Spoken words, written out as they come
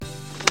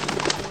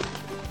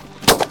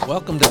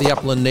Welcome to the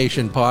Upland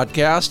Nation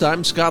podcast.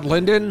 I'm Scott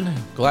Linden.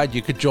 Glad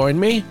you could join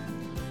me.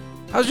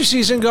 How's your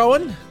season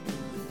going?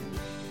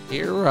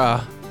 Here,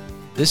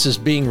 this is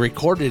being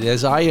recorded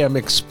as I am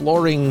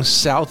exploring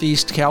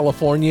Southeast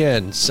California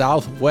and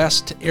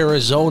Southwest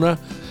Arizona.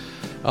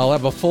 I'll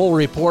have a full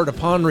report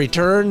upon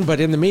return, but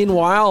in the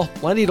meanwhile,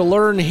 plenty to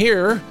learn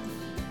here.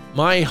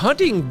 My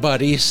hunting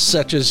buddy,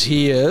 such as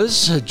he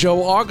is,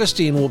 Joe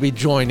Augustine, will be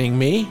joining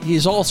me.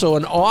 He's also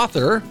an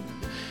author,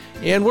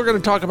 and we're going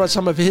to talk about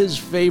some of his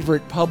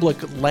favorite public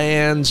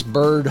lands,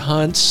 bird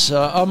hunts,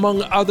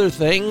 among other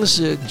things.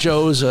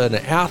 Joe's an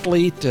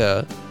athlete,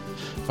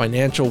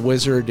 financial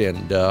wizard,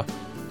 and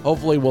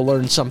hopefully we'll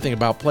learn something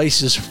about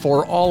places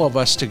for all of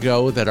us to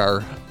go that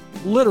are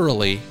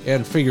literally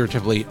and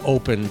figuratively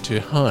open to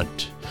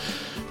hunt.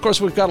 Of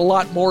course, we've got a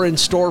lot more in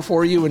store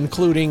for you,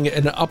 including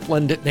an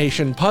Upland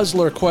Nation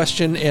puzzler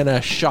question and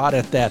a shot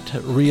at that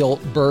real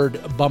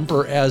bird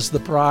bumper as the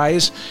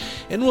prize.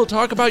 And we'll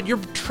talk about your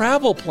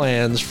travel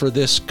plans for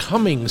this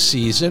coming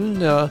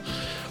season,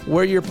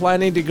 where you're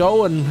planning to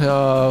go and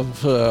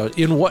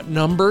in what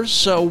numbers.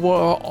 So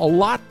a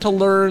lot to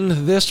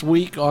learn this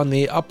week on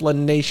the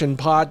Upland Nation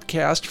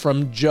podcast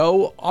from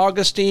Joe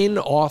Augustine,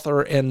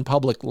 author and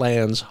public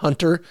lands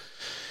hunter,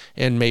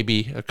 and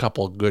maybe a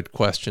couple good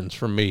questions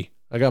from me.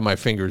 I got my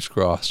fingers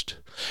crossed.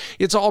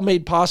 It's all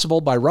made possible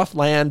by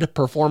Roughland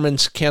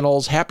Performance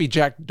Kennels, Happy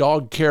Jack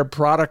Dog Care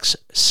Products,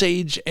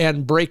 Sage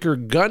and Breaker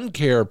Gun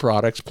Care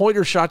Products,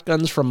 Pointer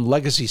Shotguns from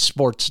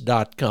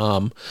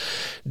LegacySports.com,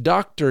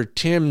 Dr.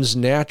 Tim's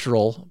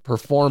Natural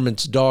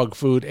Performance Dog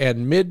Food,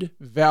 and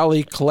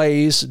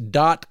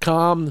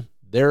MidValleyClays.com.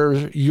 They're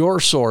your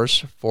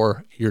source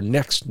for your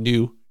next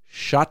new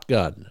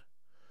shotgun.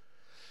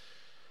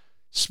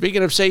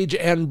 Speaking of Sage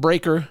and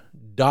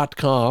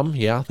Breaker.com,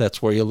 yeah,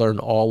 that's where you learn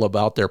all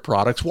about their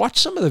products. Watch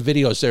some of the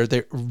videos there.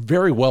 They're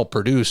very well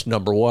produced,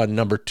 number one.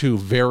 Number two,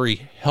 very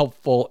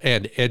helpful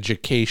and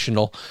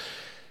educational.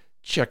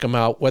 Check them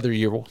out, whether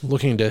you're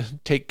looking to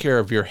take care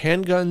of your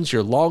handguns,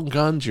 your long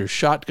guns, your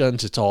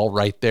shotguns, it's all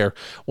right there.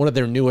 One of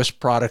their newest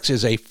products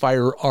is a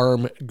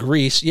firearm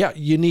grease. Yeah,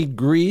 you need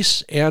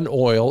grease and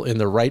oil in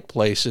the right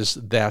places.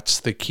 That's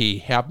the key.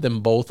 Have them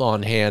both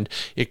on hand.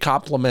 It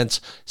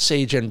complements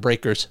Sage and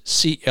Breaker's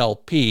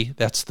CLP.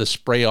 That's the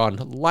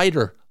spray-on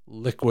lighter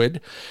liquid.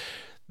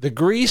 The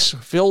grease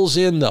fills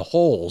in the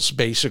holes,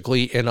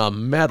 basically, in a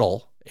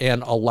metal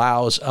and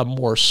allows a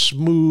more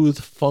smooth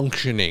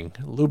functioning,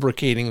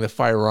 lubricating the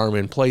firearm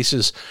in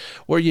places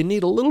where you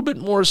need a little bit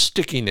more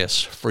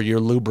stickiness for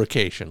your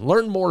lubrication.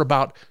 Learn more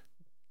about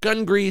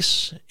gun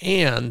grease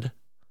and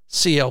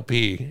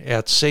CLP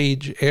at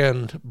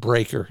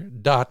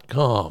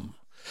sageandbreaker.com.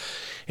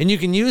 And you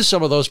can use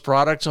some of those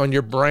products on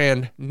your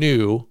brand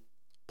new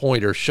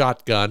Pointer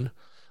shotgun.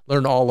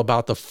 Learn all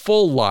about the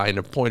full line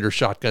of Pointer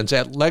shotguns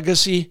at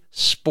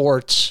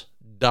LegacySports.com.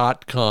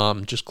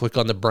 Just click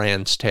on the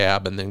brands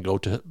tab and then go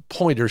to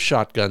Pointer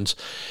shotguns.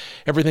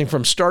 Everything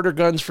from starter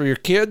guns for your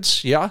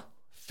kids, yeah,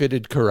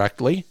 fitted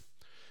correctly,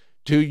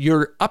 to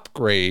your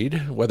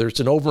upgrade, whether it's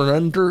an over and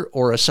under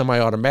or a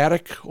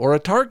semi-automatic or a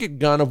target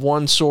gun of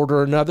one sort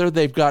or another.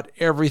 They've got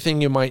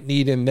everything you might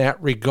need in that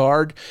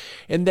regard.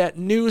 And that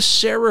new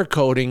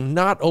Cerakoting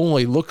not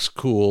only looks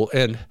cool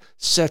and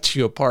sets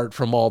you apart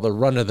from all the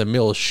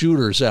run-of-the-mill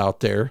shooters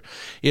out there,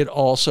 it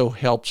also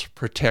helps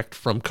protect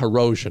from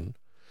corrosion.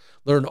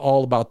 Learn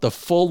all about the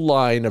full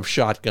line of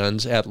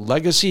shotguns at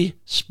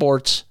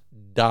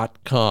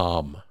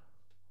LegacySports.com.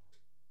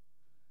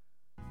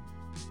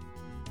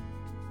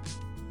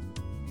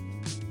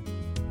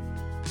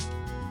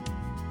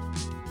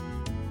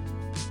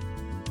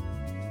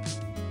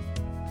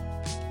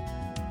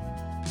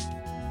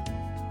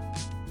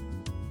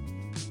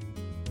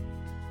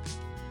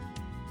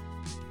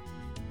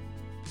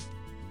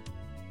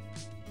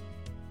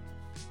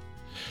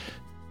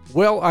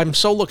 Well, I'm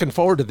so looking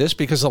forward to this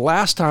because the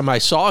last time I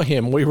saw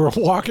him, we were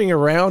walking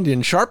around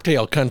in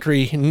Sharptail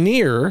country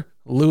near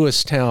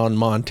Lewistown,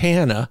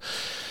 Montana.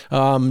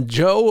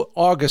 Joe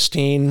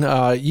Augustine,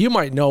 you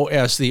might know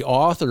as the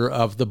author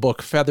of the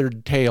book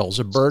Feathered Tales,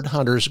 A Bird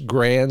Hunter's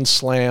Grand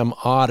Slam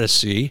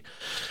Odyssey.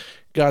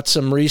 Got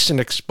some recent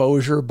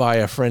exposure by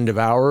a friend of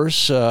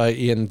ours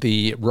in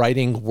the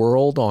writing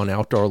world on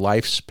Outdoor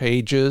Life's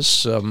pages.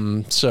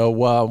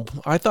 So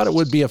I thought it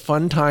would be a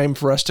fun time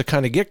for us to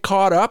kind of get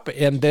caught up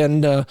and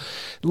then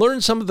learn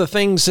some of the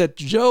things that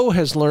Joe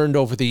has learned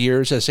over the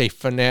years as a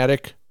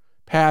fanatic,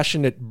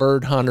 passionate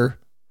bird hunter.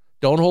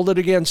 Don't hold it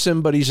against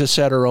him, but he's a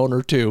setter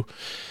owner too.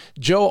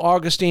 Joe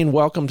Augustine,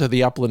 welcome to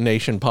the Upland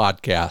Nation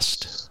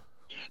podcast.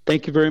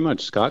 Thank you very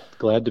much, Scott.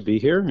 Glad to be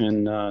here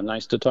and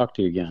nice to talk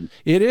to you again.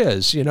 It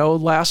is. You know,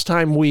 last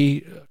time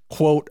we,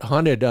 quote,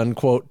 hunted,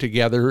 unquote,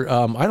 together,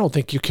 I don't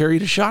think you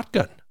carried a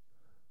shotgun.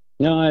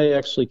 No, I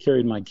actually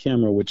carried my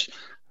camera, which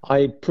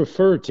I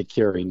prefer to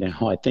carry now.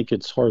 I think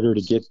it's harder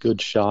to get good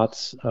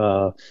shots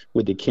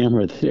with the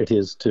camera than it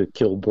is to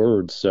kill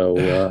birds. So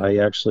I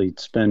actually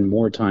spend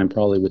more time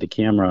probably with the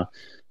camera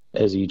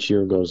as each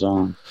year goes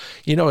on.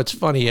 You know, it's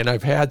funny, and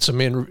I've had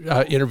some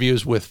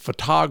interviews with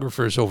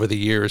photographers over the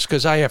years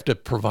because I have to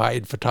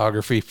provide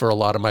photography for a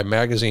lot of my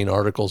magazine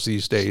articles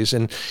these days,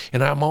 and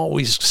I'm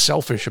always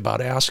selfish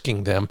about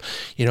asking them,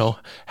 you know,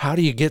 how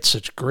do you get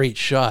such great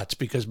shots?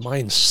 Because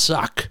mine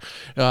suck.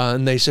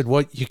 And they said,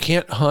 well, you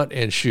can't hunt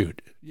and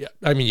shoot. Yeah,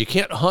 I mean, you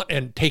can't hunt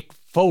and take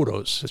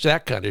photos. It's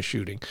that kind of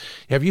shooting.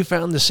 Have you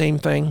found the same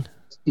thing?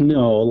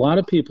 No, a lot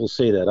of people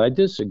say that. I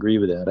disagree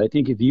with that. I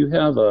think if you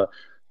have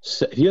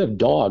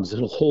dogs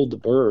that'll hold the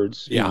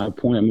birds, Yeah. I'm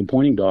a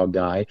pointing dog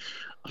guy.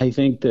 I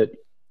think that,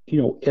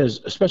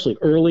 especially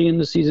early in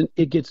the season,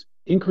 it gets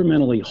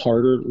incrementally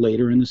harder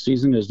later in the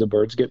season as the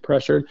birds get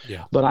pressured.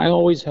 Yeah. But I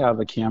always have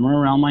a camera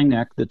around my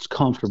neck that's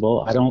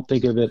comfortable. I don't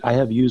think of it. I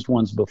have used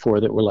ones before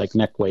that were like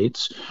neck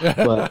weights,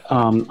 but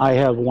I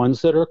have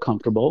ones that are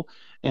comfortable.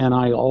 And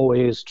I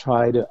always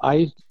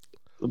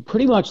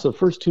pretty much the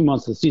first 2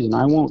 months of the season,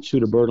 I won't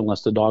shoot a bird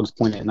unless the dog's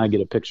pointing and I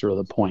get a picture of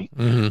the point.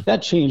 Mm-hmm.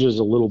 That changes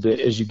a little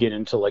bit as you get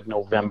into like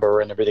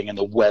November and everything, and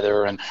the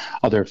weather and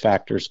other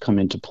factors come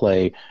into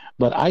play.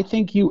 But I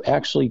think you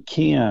actually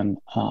can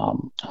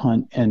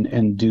hunt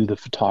and do the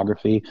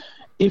photography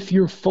if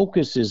your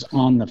focus is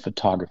on the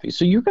photography.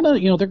 So you're going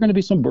to, there are going to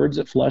be some birds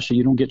that flush that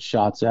you don't get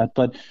shots at,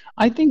 but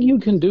I think you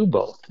can do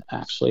both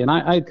actually. And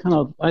I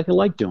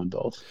like doing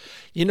both.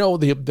 You know,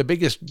 the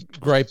biggest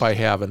gripe I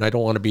have, and I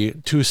don't want to be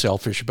too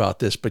selfish about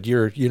this, but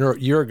you're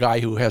a guy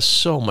who has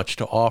so much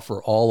to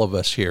offer all of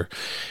us here.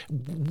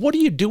 What do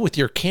you do with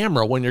your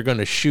camera when you're going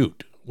to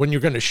shoot? When you're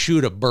going to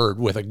shoot a bird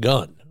with a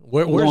gun?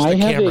 Where's the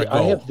camera go?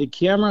 I have the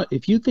camera.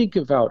 If you think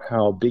about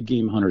how big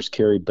game hunters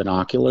carry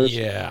binoculars,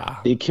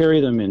 they carry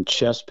them in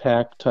chest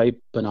pack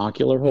type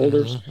binocular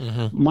holders.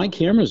 Mm-hmm. My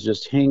camera is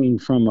just hanging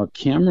from a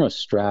camera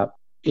strap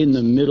in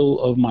the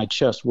middle of my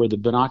chest where the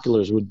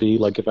binoculars would be,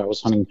 like if I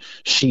was hunting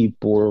sheep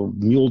or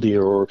mule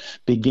deer or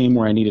big game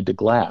where I needed the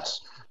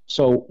glass.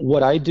 So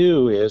what I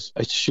do is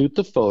I shoot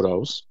the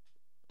photos,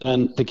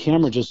 and the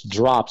camera just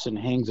drops and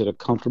hangs at a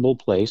comfortable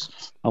place.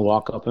 I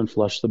walk up and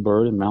flush the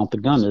bird and mount the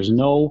gun.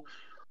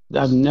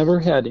 I've never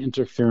had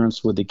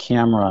interference with the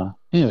camera.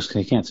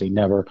 I can't say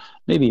never,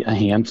 maybe a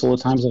handful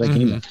of times that I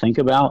can even think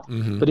about,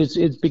 but it's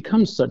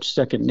become such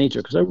second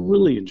nature because I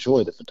really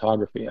enjoy the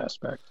photography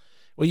aspect.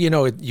 Well,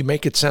 you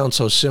make it sound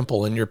so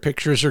simple, and your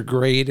pictures are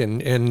great,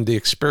 and the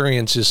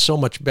experience is so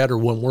much better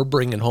when we're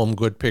bringing home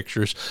good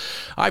pictures.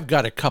 I've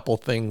got a couple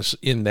things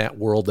in that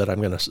world that I'm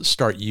going to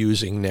start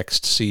using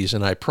next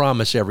season. I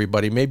promise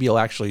everybody. Maybe you'll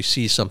actually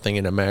see something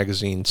in a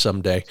magazine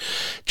someday.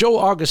 Joe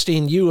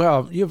Augustine,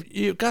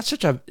 you've got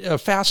such a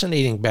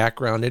fascinating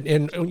background,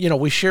 and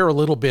we share a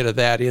little bit of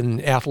that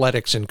in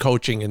athletics and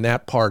coaching and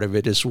that part of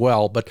it as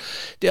well. But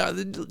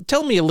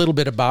tell me a little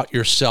bit about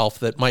yourself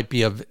that might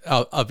be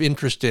of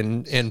interest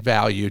and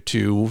value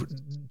to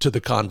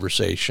the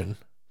conversation.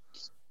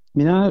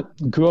 I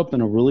grew up in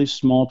a really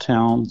small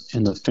town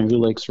in the Finger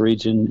Lakes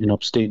region in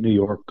upstate New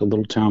York, a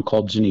little town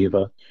called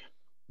Geneva.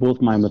 Both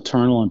my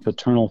maternal and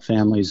paternal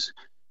families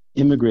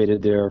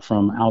immigrated there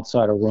from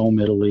outside of Rome,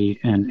 Italy,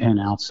 and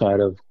outside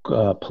of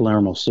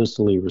Palermo,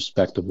 Sicily,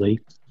 respectively.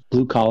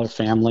 Blue-collar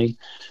family.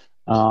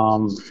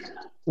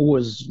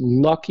 Was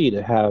lucky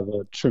to have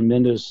a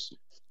tremendous,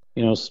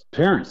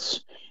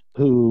 parents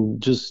who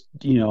just,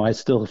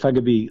 if I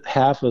could be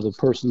half of the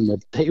person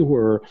that they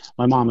were.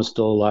 My mom is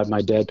still alive.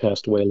 My dad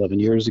passed away 11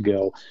 years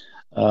ago.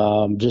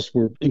 Just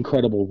were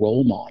incredible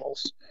role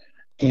models.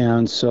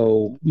 And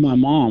so my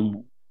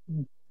mom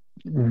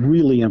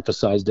really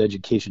emphasized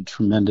education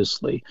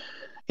tremendously.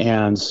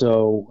 And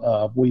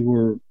so we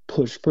were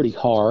pushed pretty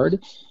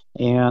hard.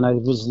 And I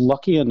was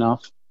lucky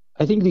enough.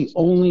 I think the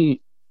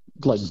only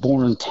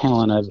born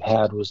talent I've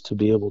had was to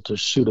be able to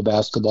shoot a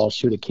basketball,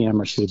 shoot a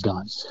camera, shoot a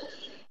gun.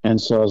 And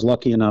so I was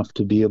lucky enough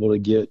to be able to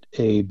get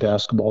a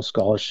basketball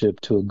scholarship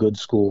to a good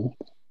school,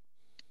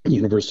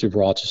 University of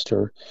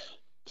Rochester,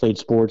 played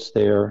sports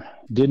there,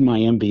 did my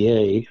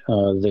MBA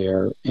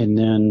there, and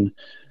then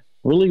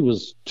really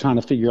was trying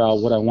to figure out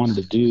what I wanted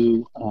to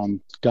do.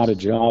 Got a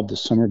job the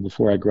summer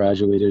before I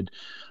graduated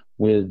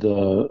with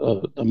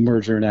a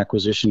merger and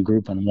acquisition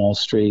group on Wall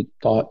Street.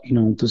 Thought,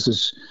 this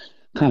is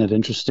kind of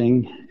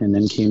interesting, and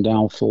then came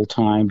down full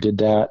time, did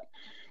that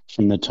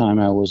from the time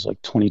I was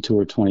 22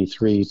 or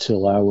 23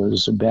 till I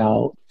was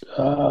about,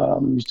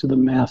 to the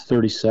math,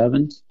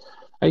 37.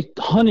 I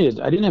hunted.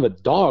 I didn't have a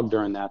dog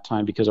during that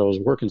time because I was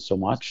working so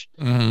much.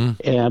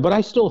 Mm-hmm. But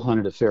I still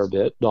hunted a fair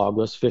bit,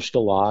 dogless, fished a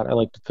lot. I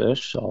like to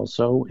fish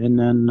also. And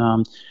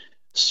then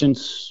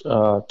since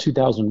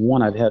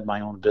 2001, I've had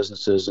my own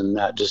businesses, and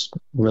that just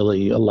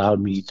really allowed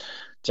me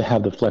to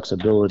have the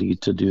flexibility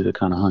to do the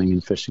kind of hunting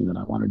and fishing that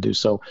I want to do.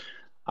 So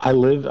I've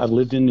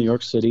lived in New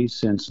York City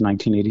since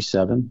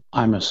 1987.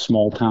 I'm a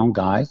small town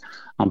guy.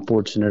 I'm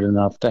fortunate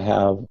enough to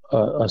have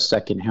a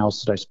second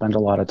house that I spend a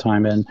lot of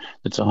time in.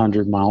 It's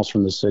 100 miles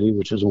from the city,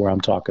 which is where I'm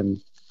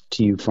talking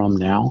to you from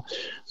now.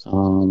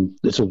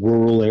 It's a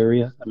rural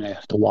area. I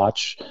have to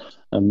watch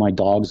my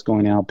dogs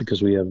going out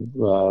because we have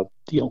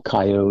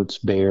coyotes,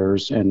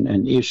 bears,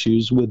 and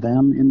issues with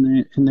them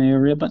in the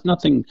area, but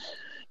nothing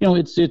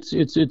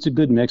it's a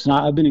good mix, and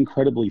I've been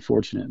incredibly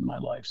fortunate in my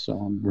life, so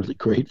I'm really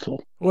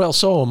grateful. Well,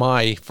 so am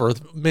I, for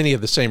many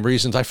of the same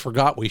reasons. I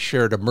forgot we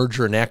shared a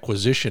merger and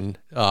acquisition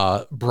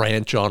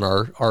branch on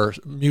our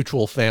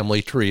mutual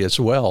family tree as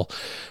well.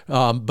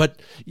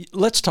 But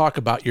let's talk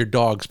about your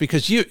dogs,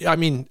 because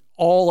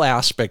all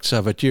aspects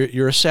of it.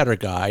 You're a setter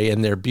guy,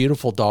 and they're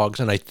beautiful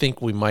dogs, and I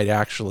think we might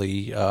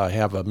actually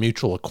have a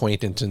mutual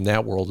acquaintance in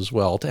that world as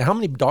well. How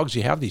many dogs do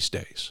you have these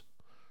days?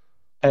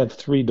 I have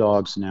 3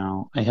 dogs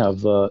now. I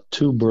have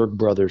 2 Berg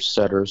brothers,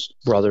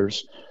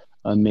 brothers.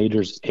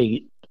 Major's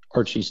 8.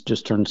 Archie's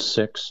just turned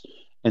 6.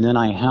 And then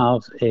I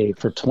have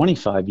for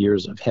 25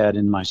 years, I've had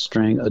in my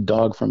string a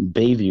dog from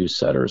Bayview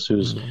Setters,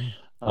 who's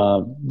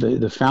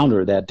the founder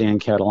of that, Dan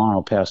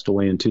Catalano, passed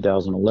away in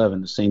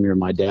 2011, the same year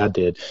my dad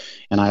did.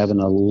 And I have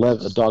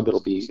a dog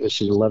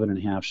she's 11 and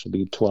a half, she'll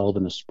be 12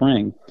 in the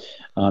spring,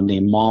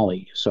 named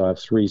Molly. So I have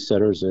 3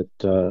 setters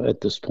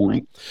at this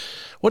point.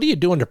 What are you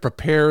doing to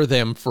prepare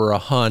them for a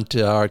hunt?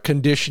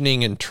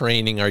 Conditioning and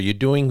training, are you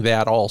doing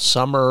that all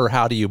summer?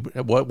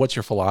 What's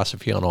your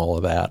philosophy on all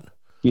of that?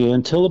 Yeah,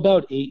 until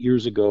about 8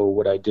 years ago,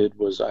 what I did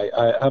was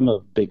I'm a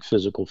big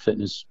physical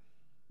fitness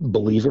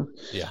believer.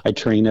 Yeah. I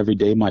train every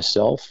day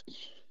myself.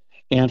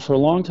 And for a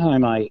long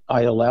time, I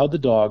allowed the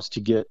dogs to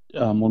get,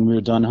 when we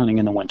were done hunting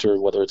in the winter,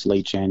 whether it's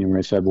late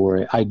January,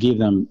 February, I gave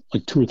them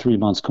like 2 or 3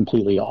 months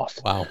completely off.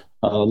 Wow.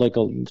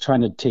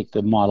 Trying to take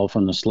the model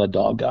from the sled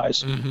dog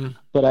guys. Mm-hmm.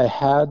 But I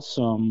had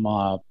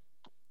some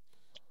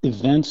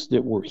events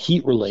that were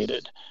heat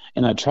related,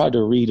 and I tried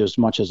to read as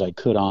much as I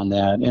could on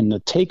that. And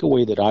the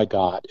takeaway that I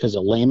got as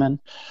a layman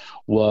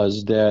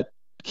was that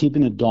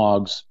keeping the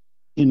dogs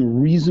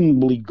in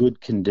reasonably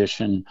good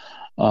condition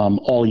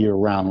all year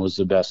round was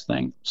the best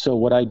thing. So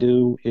what I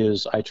do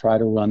is I try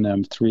to run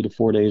them 3 to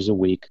 4 days a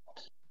week,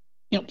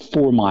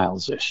 4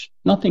 miles-ish,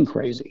 nothing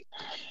crazy.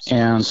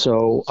 And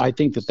so I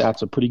think that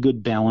that's a pretty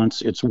good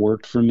balance. It's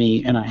worked for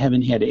me, and I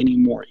haven't had any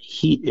more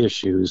heat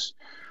issues.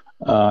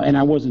 And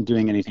I wasn't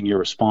doing anything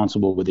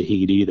irresponsible with the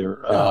heat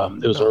either.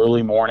 It was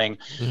early morning.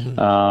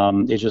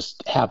 Mm-hmm. It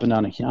just happened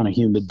on a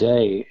humid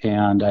day,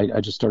 and I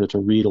just started to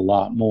read a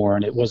lot more.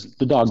 And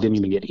the dog didn't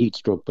even get heat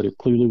stroke, but it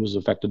clearly was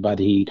affected by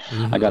the heat.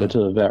 Mm-hmm. I got it to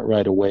the vet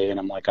right away, and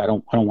I'm like, I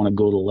don't want to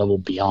go to a level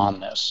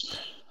beyond this.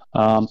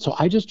 So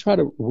I just try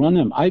to run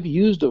them. I've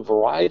used a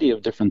variety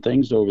of different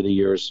things over the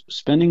years.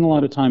 Spending a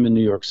lot of time in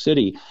New York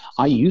City,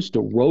 I used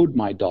to road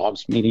my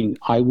dogs, meaning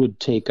I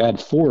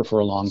had 4 for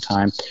a long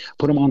time,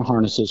 put them on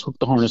harnesses, hook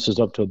the harnesses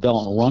up to a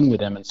belt, and run with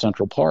them in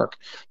Central Park.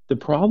 The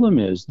problem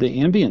is the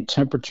ambient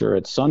temperature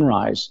at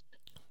sunrise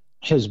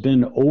has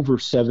been over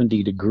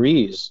 70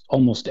 degrees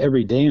almost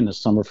every day in the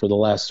summer for the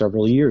last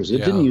several years. It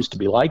didn't used to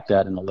be like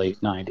that in the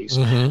late 90s.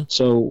 Mm-hmm.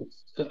 So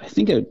I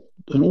think an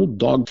old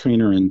dog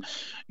trainer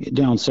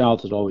down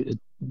south had always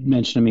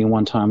mentioned to me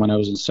one time when I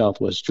was in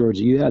Southwest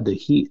Georgia, you had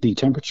the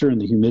temperature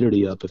and the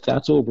humidity up. If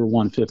that's over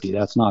 150,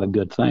 that's not a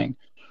good thing.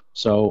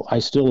 So I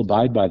still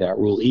abide by that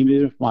rule,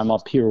 even if I'm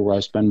up here where I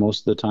spend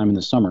most of the time in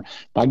the summer.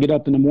 If I get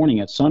up in the morning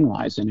at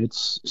sunrise and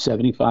it's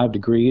 75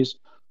 degrees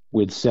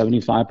with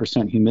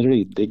 75%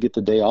 humidity, they get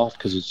the day off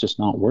because it's just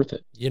not worth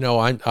it.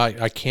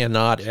 I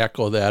cannot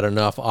echo that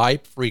enough. I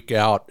freak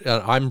out.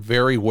 I'm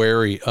very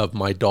wary of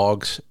my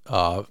dog's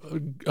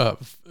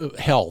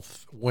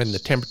health when the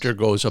temperature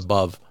goes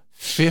above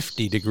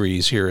 50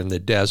 degrees here in the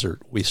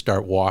desert. We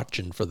start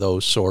watching for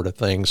those sort of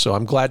things. So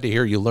I'm glad to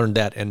hear you learned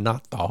that, and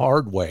not the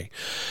hard way.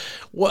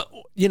 Well,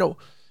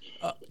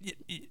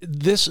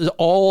 this is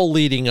all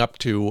leading up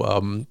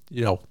to,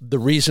 the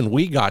reason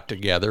we got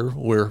together.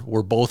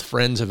 We're both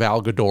friends of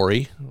Al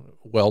Gadori,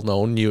 well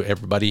known.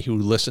 Everybody who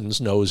listens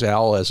knows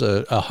Al as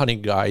a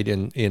hunting guide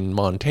in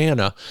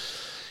Montana.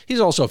 He's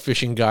also a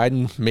fishing guide,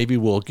 and maybe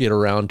we'll get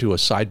around to a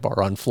sidebar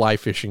on fly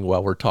fishing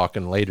while we're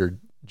talking later,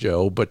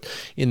 Joe. But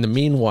in the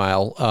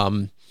meanwhile,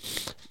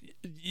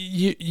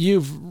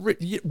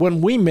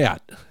 when we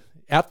met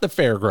at the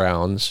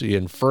fairgrounds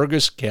in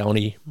Fergus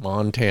County,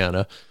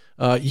 Montana,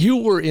 you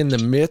were in the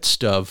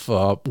midst of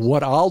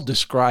what I'll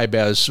describe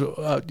as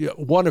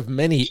one of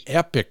many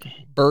epic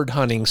bird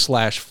hunting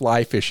 /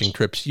 fly fishing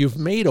trips you've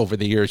made over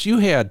the years. You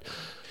had,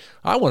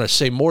 I want to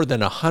say, more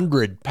than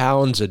 100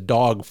 pounds of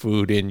dog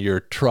food in your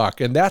truck,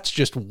 and that's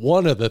just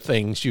one of the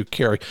things you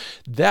carry.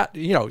 That,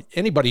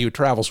 anybody who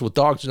travels with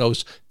dogs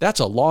knows that's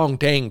a long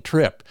dang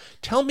trip.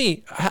 Tell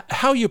me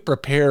how you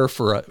prepare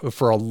for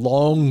a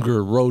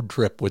longer road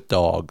trip with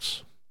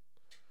dogs.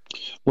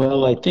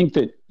 Well, I think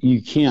that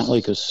you can't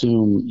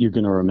assume you're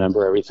going to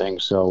remember everything.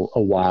 So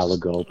a while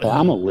ago, but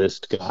I'm a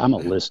list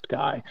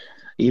guy.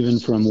 Even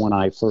from when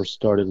I first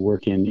started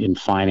working in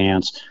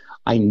finance,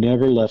 I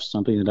never left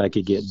something that I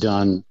could get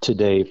done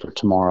today for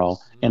tomorrow.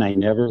 And I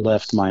never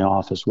left my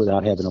office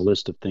without having a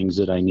list of things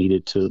that I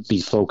needed to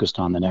be focused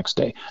on the next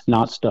day.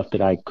 Not stuff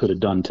that I could have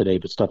done today,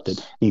 but stuff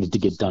that needed to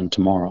get done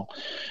tomorrow.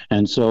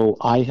 And so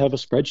I have a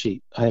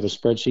spreadsheet. I have a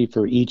spreadsheet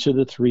for each of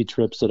the 3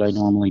 trips that I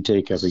normally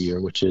take every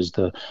year, which is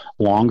the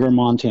longer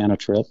Montana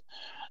trip,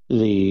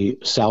 the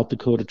South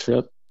Dakota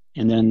trip,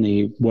 and then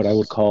what I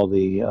would call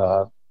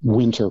the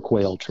winter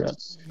quail trip.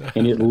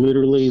 And it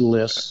literally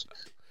lists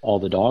all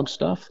the dog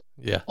stuff,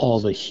 all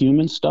the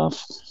human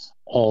stuff,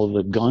 all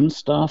the gun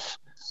stuff,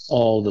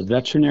 all the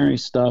veterinary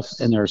stuff,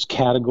 and there's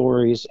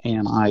categories,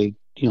 and I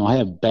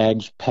have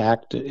bags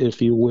packed,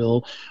 if you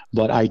will,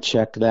 but I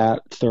check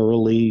that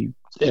thoroughly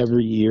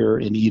every year,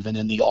 and even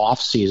in the off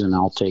season,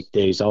 I'll take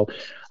days.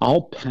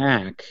 I'll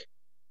pack.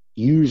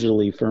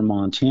 Usually for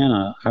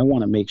Montana, I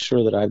want to make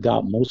sure that I've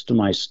got most of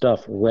my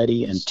stuff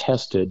ready and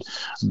tested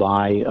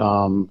by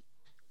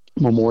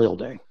Memorial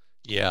Day.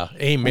 Yeah,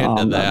 amen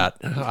to that.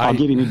 I'll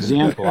give you an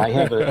example. I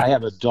have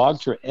a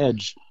Dogtra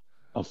Edge,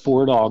 a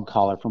 4-dog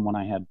collar from when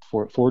I had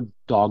four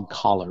dog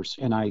collars,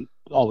 and I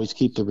always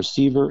keep the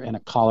receiver and a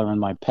collar in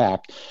my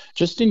pack,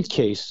 just in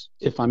case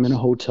if I'm in a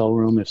hotel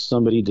room, if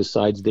somebody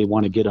decides they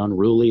want to get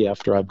unruly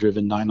after I've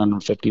driven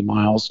 950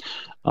 miles.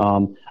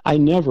 I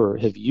never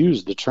have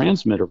used the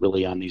transmitter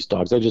really on these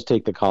dogs. I just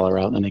take the collar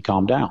out and then they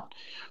calm down.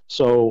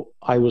 So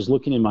I was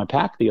looking in my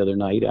pack the other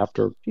night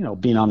after,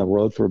 being on the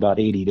road for about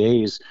 80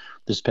 days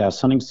this past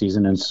hunting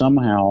season, and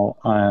somehow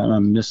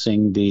I'm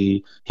missing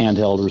the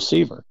handheld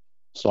receiver.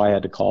 So I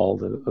had to call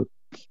the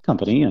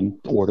company and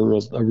order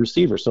a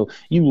receiver. So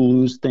you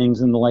lose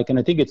things and the like. And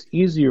I think it's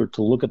easier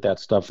to look at that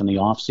stuff in the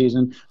off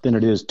season than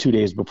it is 2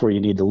 days before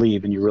you need to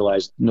leave and you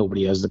realize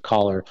nobody has the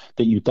collar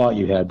that you thought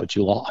you had, but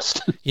you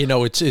lost.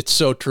 It's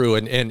so true.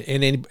 And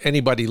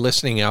anybody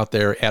listening out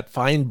there at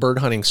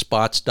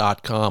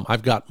findbirdhuntingspots.com,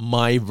 I've got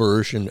my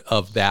version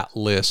of that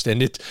list.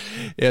 And it,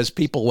 as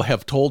people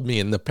have told me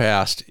in the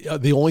past,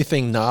 the only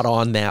thing not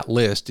on that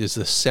list is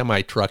the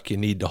semi truck you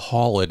need to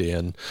haul it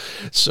in.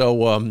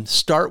 So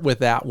start with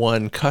that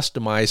one.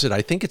 Customize it.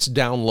 I think it's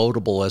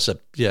downloadable as a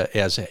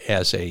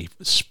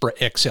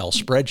Excel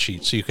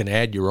spreadsheet, so you can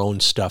add your own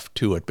stuff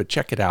to it. But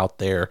check it out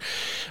there.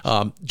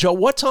 Joe,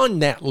 what's on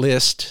that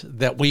list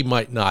that we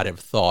might not have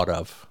thought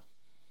of?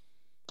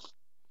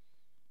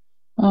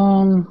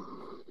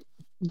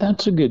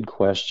 That's a good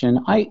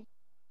question. The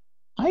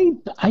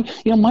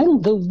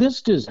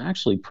list is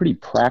actually pretty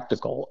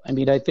practical. I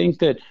mean, I think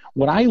that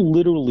what I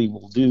literally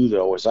will do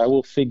though is I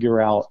will figure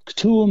out,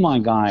 2 of my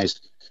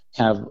guys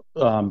have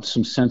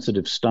some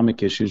sensitive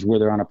stomach issues where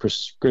they're on a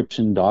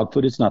prescription dog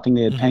food. It's nothing.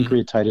 They had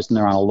pancreatitis and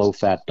they're on a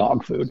low-fat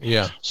dog food.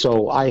 Yeah.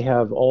 So I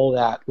have all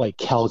that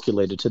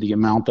calculated to the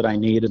amount that I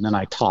need, and then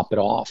I top it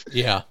off.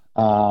 Yeah.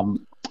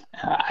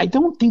 I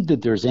don't think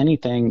that there's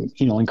anything,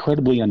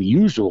 incredibly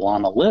unusual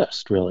on the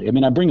list, really. I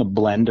mean, I bring a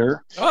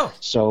blender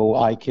so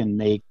I can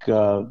make,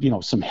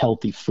 some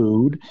healthy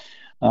food.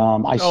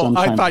 I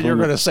thought you were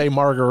going to say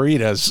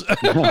margaritas.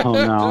 No.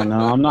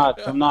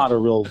 I'm not a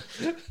real.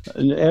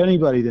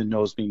 Anybody that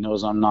knows me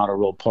knows I'm not a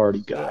real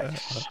party guy.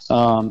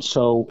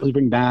 So I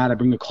bring that. I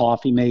bring a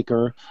coffee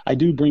maker. I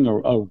do bring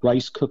a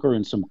rice cooker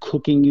and some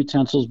cooking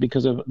utensils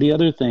because of the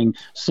other thing.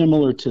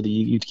 Similar to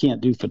you can't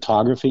do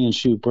photography and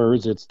shoot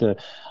birds. It's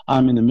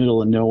I'm in the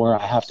middle of nowhere.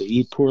 I have to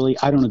eat poorly.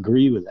 I don't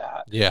agree with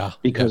that. Yeah.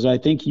 Because I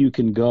think you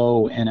can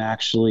go and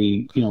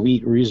actually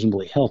eat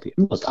reasonably healthy.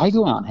 Look, I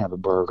go out and have a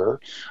burger.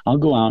 I'll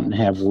go out and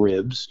have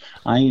ribs.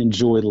 I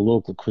enjoy the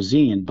local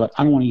cuisine, but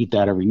I don't want to eat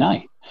that every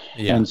night.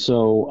 Yeah. And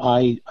so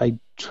I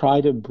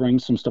try to bring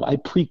some stuff. I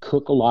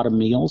pre-cook a lot of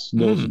meals.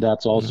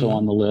 That's also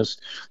on the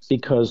list,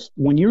 because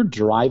when you're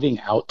driving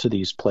out to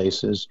these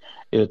places,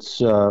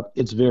 it's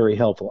very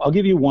helpful. I'll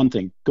give you one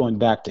thing, going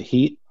back to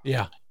heat.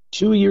 Yeah.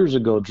 2 years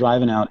ago,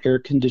 driving out, air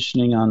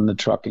conditioning on the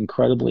truck,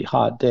 incredibly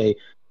hot day,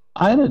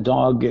 I had a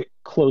dog get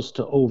close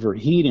to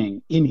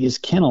overheating in his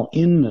kennel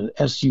in the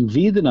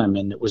SUV that I'm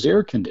in that was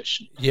air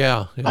conditioned.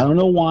 Yeah. I don't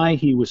know why.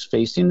 He was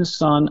facing the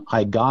sun.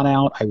 I got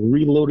out. I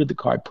reloaded the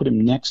car. I put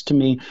him next to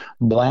me,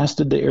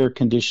 blasted the air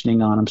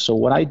conditioning on him. So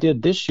what I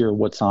did this year,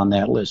 what's on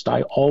that list,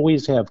 I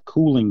always have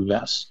cooling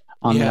vests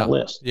on that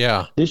list.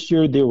 Yeah. This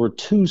year, there were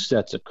 2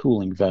 sets of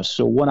cooling vests.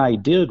 So what I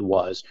did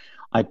was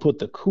I put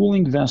the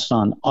cooling vests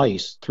on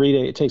ice. 3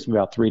 days. It takes me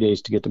about 3 days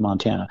to get to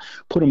Montana.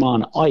 Put them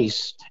on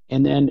ice,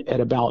 and then at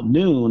about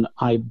noon,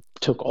 I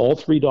took all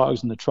 3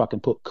 dogs in the truck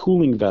and put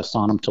cooling vests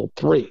on them till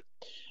 3.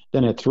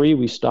 Then at 3,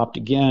 we stopped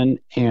again,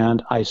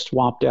 and I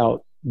swapped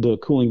out the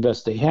cooling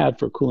vest they had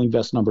for cooling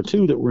vest number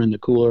 2 that were in the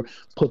cooler,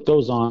 put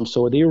those on.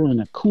 So they were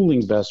in a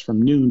cooling vest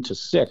from noon to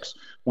 6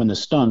 when the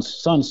sun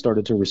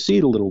started to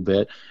recede a little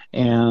bit.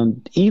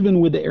 And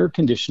even with the air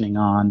conditioning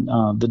on,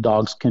 the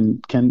dogs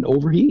can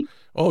overheat.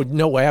 Oh,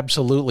 no,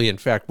 absolutely. In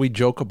fact, we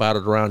joke about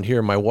it around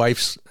here. My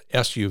wife's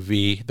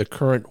SUV, the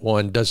current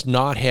one, does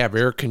not have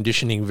air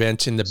conditioning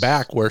vents in the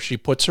back where she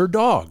puts her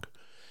dog.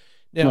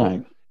 Now,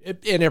 right.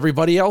 And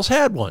everybody else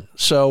had one.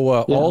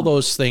 So all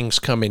those things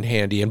come in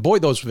handy. And boy,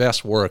 those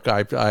vests work.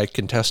 I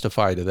can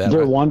testify to that.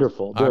 They're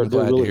wonderful. They're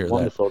glad really to hear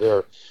wonderful.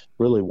 That.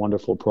 really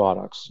wonderful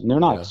products. And they're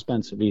not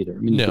expensive either. I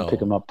mean, you can pick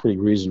them up pretty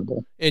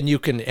reasonable. And you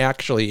can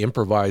actually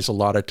improvise a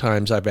lot of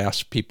times. I've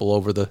asked people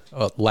over the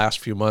last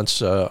few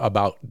months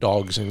about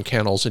dogs and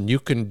kennels, and you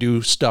can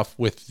do stuff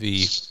with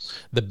the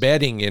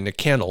bedding in a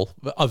kennel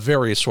of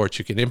various sorts.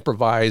 You can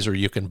improvise, or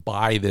you can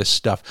buy this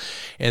stuff.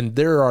 And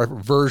there are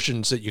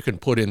versions that you can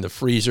put in the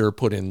freezer,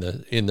 put in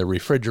the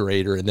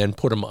refrigerator, and then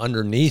put them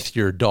underneath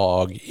your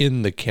dog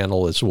in the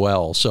kennel as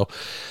well. So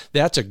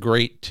that's a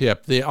great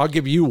tip. I'll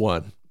give you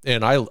one.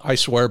 And I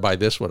swear by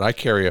this one. I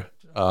carry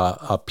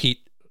a Pete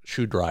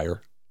shoe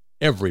dryer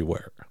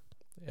everywhere.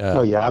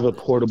 I have a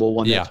portable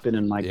one that's been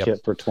in my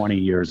kit for 20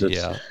 years.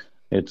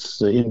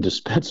 It's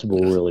indispensable,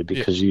 really,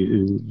 because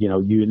you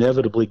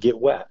inevitably get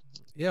wet.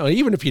 Yeah,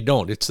 even if you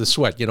don't, it's the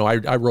sweat.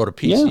 I wrote a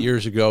piece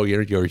years ago.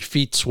 Your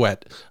feet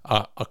sweat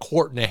a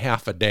quart and a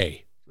half a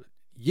day.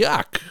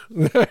 Yuck.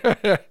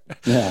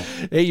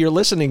 Hey, you're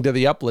listening to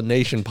the Upland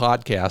Nation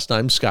podcast.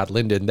 I'm Scott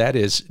Linden. That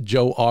is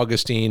Joe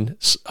Augustine,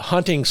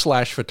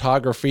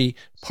 hunting/photography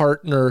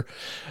partner,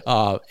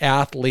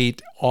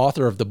 athlete,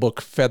 author of the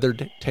book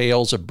Feathered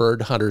Tales, A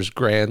Bird Hunter's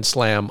Grand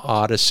Slam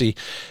Odyssey.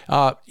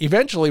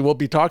 Eventually, we'll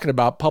be talking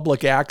about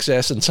public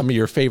access and some of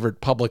your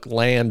favorite public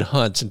land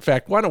hunts. In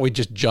fact, why don't we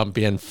just jump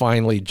in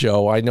finally,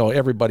 Joe? I know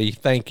everybody,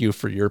 thank you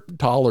for your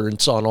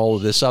tolerance on all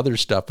of this other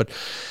stuff. But,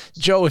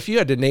 Joe, if you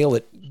had to nail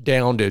it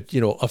down to,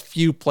 a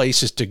few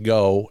places to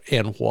go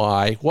and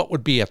why, what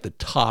would be at the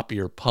top of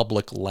your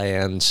public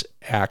lands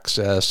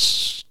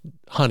access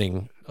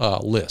hunting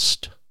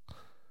list?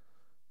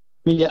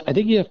 Yeah, I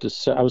think you have to.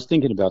 I was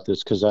thinking about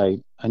this because I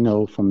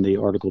know from the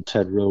article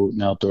Ted wrote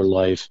in Outdoor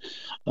Life,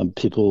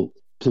 people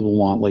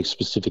want like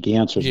specific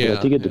answers, but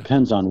I think it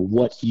depends on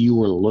what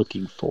you are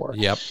looking for.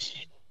 Yep.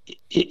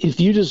 If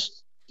you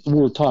just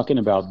were talking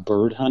about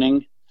bird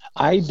hunting,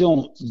 I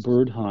don't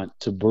bird hunt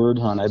to bird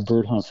hunt. I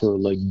bird hunt for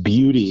like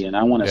beauty, and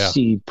I want to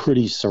see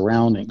pretty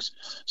surroundings.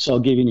 So I'll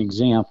give you an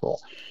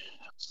example.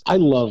 I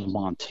love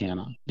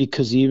Montana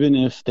because even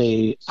if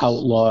they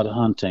outlawed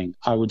hunting,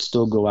 I would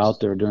still go out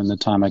there during the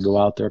time I go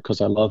out there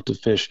because I love to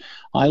fish.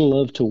 I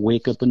love to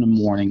wake up in the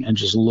morning and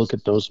just look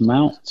at those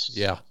mountains.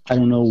 Yeah. I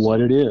don't know what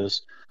it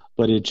is,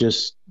 but it's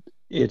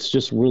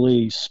just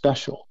really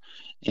special.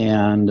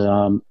 And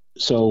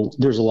so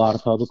there's a lot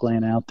of public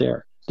land out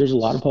there. There's a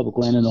lot of public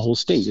land in the whole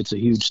state. It's a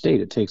huge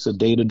state. It takes a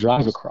day to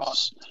drive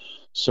across.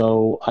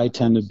 So I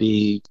tend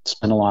to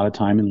spend a lot of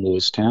time in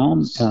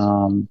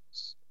Lewistown.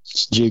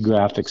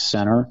 Geographic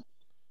center.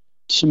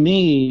 To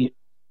me,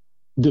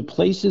 the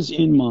places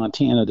in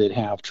Montana that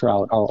have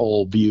trout are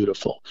all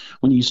beautiful.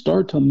 When you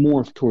start to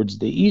morph towards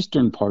the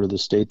eastern part of the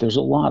state, there's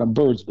a lot of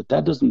birds, but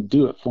that doesn't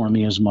do it for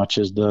me as much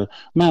as the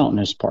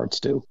mountainous parts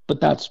do.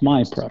 But that's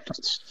my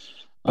preference.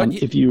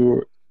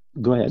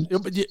 Go ahead.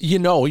 But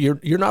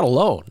you're not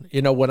alone.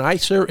 When I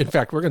serve, in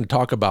fact, we're going to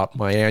talk about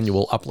my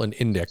annual Upland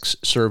Index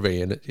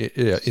survey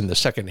in the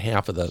second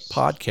half of the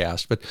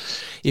podcast. But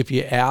if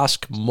you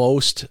ask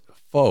most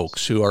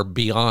folks who are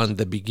beyond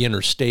the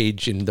beginner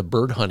stage in their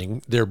bird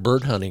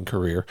hunting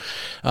career,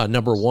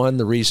 number one,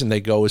 the reason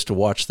they go is to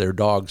watch their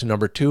dogs.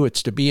 Number two,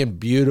 it's to be in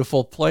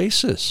beautiful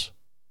places.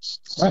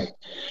 Right.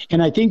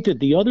 And I think that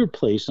the other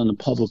place on the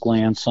public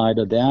land side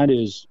of that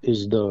is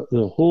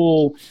the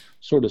whole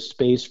sort of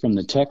space from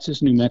the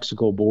Texas-New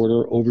Mexico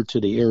border over to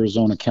the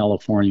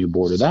Arizona-California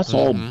border. That's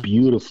all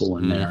beautiful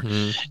in there.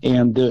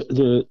 And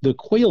the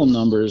quail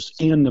numbers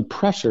and the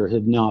pressure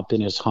have not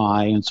been as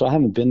high. And so I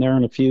haven't been there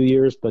in a few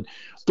years, but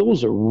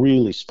those are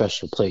really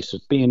special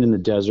places. Being in the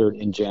desert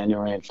in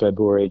January and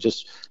February,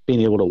 just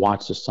being able to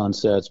watch the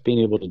sunsets, being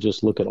able to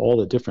just look at all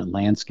the different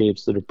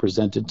landscapes that are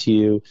presented to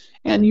you.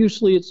 And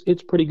usually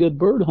it's pretty good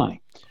bird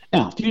hunting.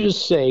 Now, if you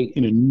just say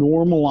in a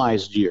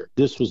normalized year,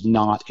 this was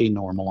not a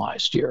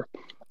normalized year.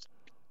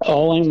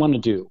 All I want to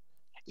do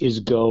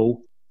is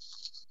go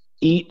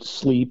eat,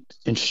 sleep,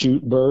 and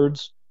shoot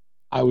birds.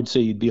 I would say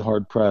you'd be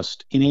hard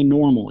pressed in a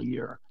normal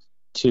year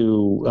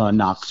to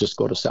not just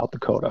go to South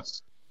Dakota.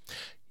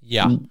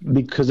 Yeah.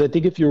 Because I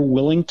think if you're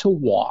willing to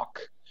walk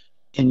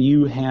and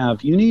you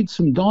need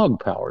some dog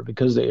power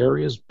because the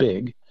area is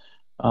big.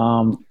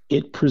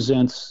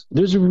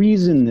 There's a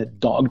reason that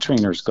dog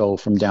trainers go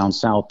from down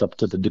south up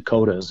to the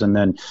Dakotas and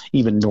then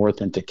even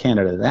north into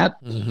Canada. That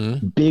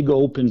big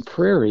open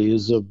prairie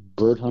is a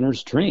bird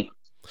hunter's dream.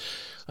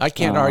 I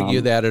can't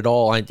argue that at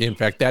all. In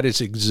fact, that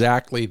is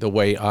exactly the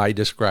way I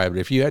describe it.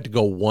 If you had to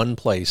go one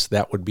place,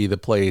 that would be the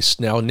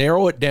place. Now,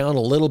 narrow it down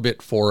a little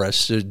bit for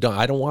us.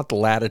 I don't want the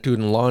latitude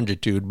and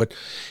longitude, but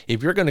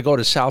if you're going to go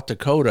to South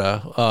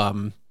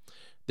Dakota,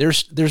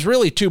 there's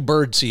really two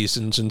bird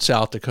seasons in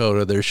South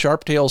Dakota. There's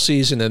sharp-tail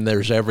season and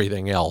there's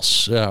everything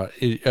else.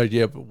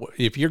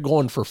 If you're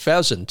going for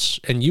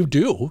pheasants, and you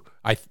do,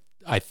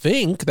 I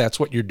think that's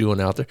what you're doing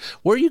out there.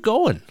 Where are you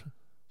going?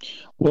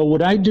 Well,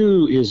 what I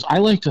do is I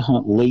like to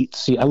hunt late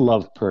season. I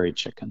love prairie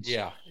chickens.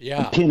 Yeah.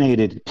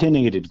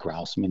 Pinnated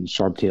grouse. I mean,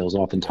 sharp-tails.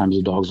 Oftentimes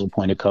the dogs will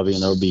point a covey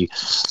and there'll be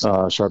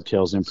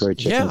sharp-tails and prairie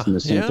chickens. And the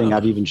same thing.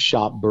 I've even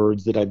shot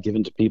birds that I've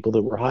given to people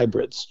that were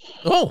hybrids.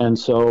 Oh. And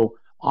so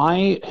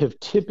I have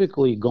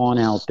typically gone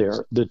out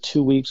there the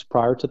 2 weeks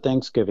prior to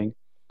Thanksgiving,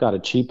 got a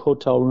cheap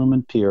hotel room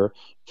in Pierre.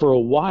 For a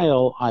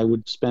while, I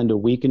would spend a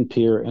week in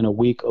Pierre and a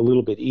week a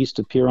little bit east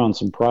of Pierre on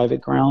some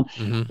private ground,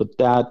 but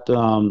that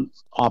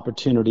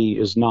opportunity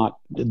is not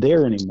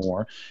there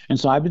anymore. And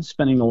so I've been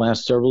spending the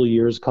last several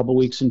years, a couple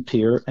weeks in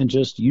Pierre, and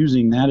just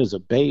using that as a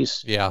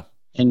base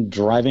and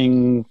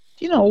driving,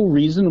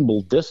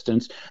 reasonable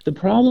distance. The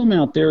problem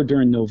out there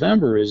during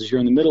November is you're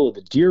in the middle of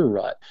the deer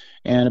rut.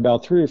 And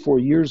about 3 or 4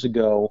 years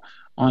ago,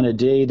 on a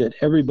day that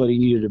everybody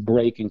needed a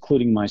break,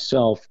 including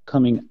myself,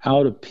 coming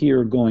out of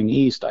Pierre going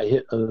east, I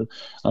hit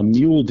a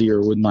mule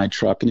deer with my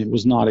truck, and it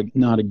was not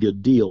a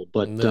good deal.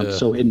 But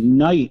so at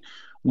night,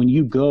 when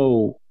you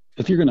go,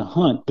 if you're going to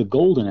hunt the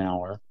golden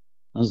hour,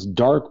 it's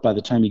dark by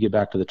the time you get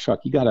back to the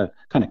truck. You got to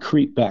kind of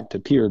creep back to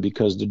Pierre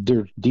because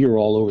there's deer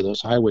all over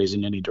those highways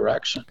in any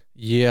direction.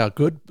 Yeah,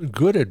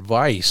 good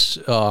advice.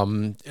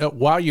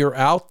 While you're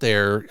out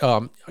there,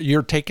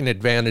 you're taking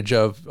advantage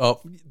of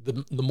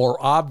the more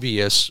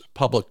obvious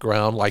public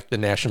ground like the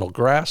national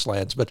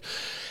grasslands. But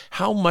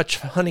how much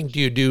hunting do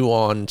you do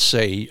on,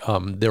 say,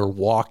 their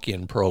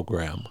walk-in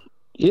program?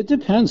 It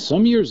depends.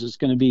 Some years it's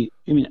going to be.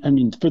 I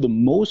mean, for the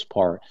most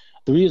part,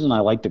 the reason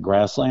I like the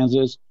grasslands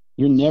is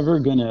you're never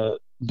going to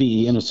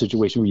be in a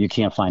situation where you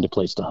can't find a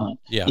place to hunt,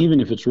 even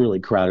if it's really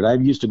crowded. I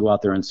used to go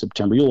out there in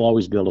September. You'll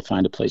always be able to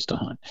find a place to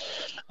hunt.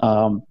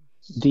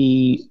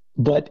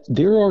 But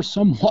there are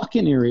some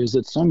walk-in areas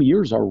that some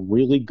years are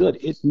really good.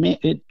 It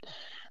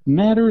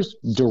matters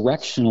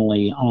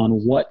directionally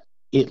on what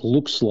it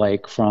looks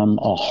like from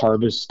a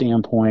harvest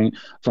standpoint,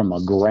 from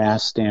a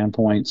grass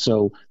standpoint.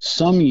 So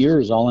some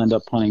years I'll end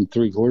up hunting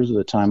 3/4 of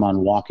the time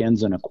on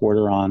walk-ins and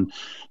 1/4 on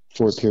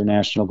Fort Pierre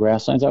National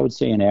Grasslands. I would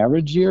say an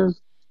average year,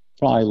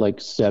 probably like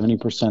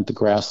 70% the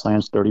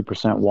grasslands,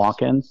 30%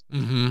 walk-ins.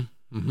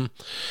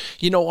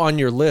 On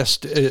your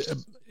list,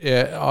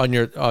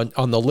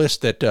 on the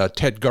list that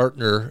Ted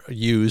Gartner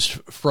used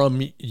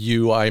from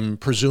you, I'm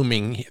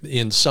presuming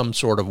in some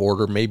sort of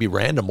order, maybe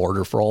random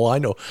order for all I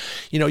know.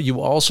 You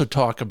also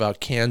talk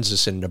about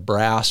Kansas and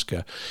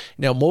Nebraska.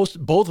 Now,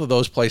 both of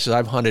those places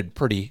I've hunted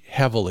pretty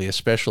heavily,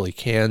 especially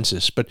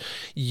Kansas. But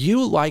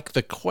you like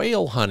the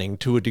quail hunting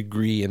to a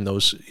degree in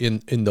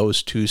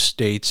those two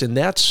states, and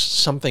that's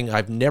something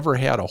I've never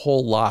had a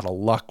whole lot of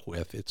luck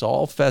with. It's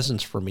all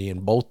pheasants for me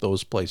in both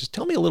those places.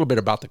 Tell me a little bit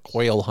about the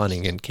quail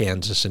hunting in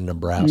Kansas and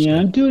Nebraska. Yeah,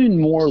 I'm doing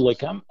more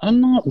like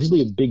I'm not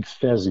really a big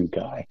pheasant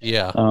guy.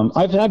 Yeah.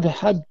 I've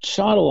had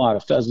shot a lot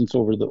of pheasants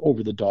over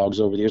the dogs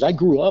over the years. I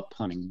grew up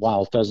hunting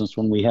wild pheasants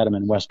when we had them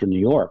in Western New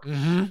York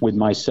with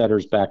my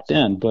setters back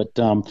then. But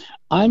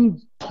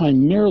I'm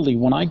primarily,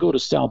 when I go to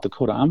South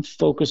Dakota, I'm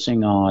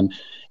focusing on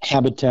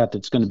habitat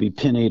that's going to be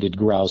pinnated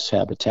grouse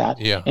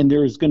habitat. Yeah. And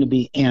there's going to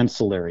be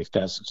ancillary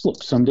pheasants.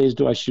 Look, some days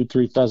do I shoot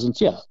 3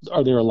 pheasants? Yeah.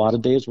 Are there a lot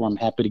of days where I'm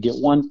happy to get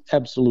one?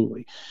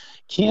 Absolutely.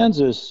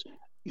 Kansas,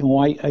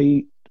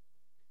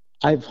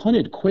 I've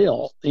hunted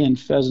quail and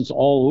pheasants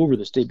all over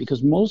the state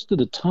because most of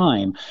the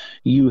time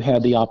you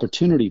had the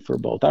opportunity for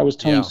both. I was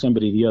telling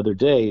somebody the other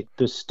day,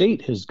 the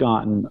state has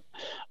gotten,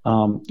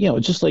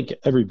 just like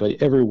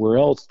everywhere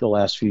else the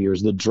last few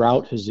years, the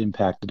drought has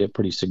impacted it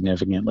pretty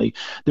significantly.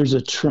 There's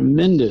a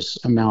tremendous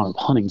amount of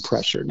hunting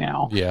pressure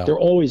now. Yeah. There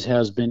always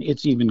has been.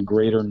 It's even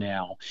greater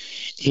now.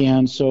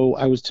 And so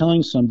I was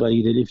telling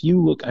somebody that if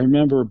you look, I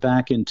remember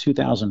back in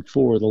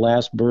 2004, the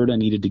last bird I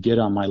needed to get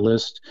on my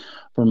list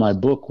for my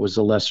book was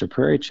the lesser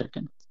prairie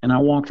chicken. And I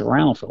walked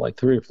around for like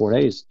 3 or 4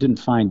 days, didn't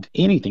find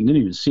anything,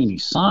 didn't even see any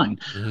sign.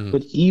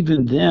 But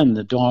even then,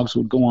 the dogs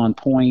would go on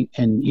point,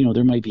 and,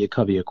 there might be a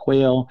covey of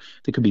quail.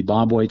 They could be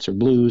bobwhites or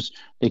blues.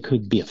 They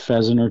could be a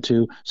pheasant or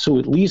two. So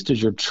at least as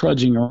you're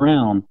trudging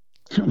around,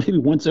 maybe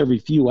once every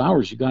few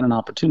hours, you got an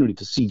opportunity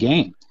to see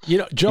game.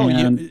 Joe,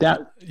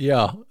 that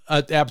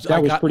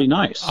was pretty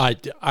nice.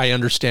 I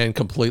understand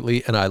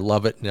completely, and I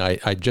love it. And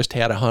I just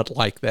had a hunt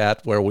like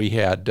that where we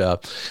had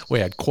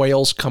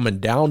quails coming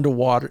down to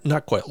water.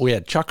 Not quail. We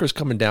had chukars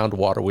coming down to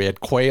water. We had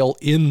quail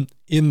in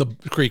the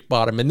creek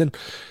bottom, and then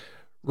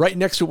right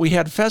next to it we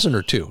had pheasant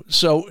or two.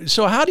 So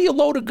how do you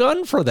load a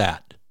gun for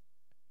that?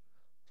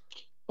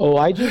 Oh,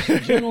 I just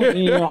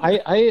generally,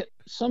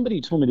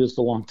 somebody told me this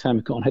a long time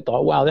ago, and I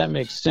thought, wow, that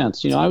makes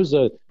sense.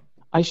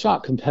 I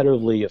shot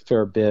competitively a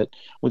fair bit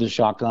with a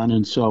shotgun,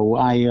 and so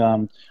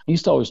I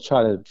used to always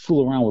try to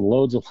fool around with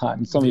loads a lot.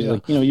 And somebody's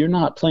like, you're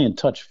not playing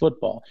touch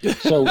football.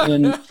 So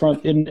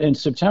in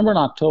September and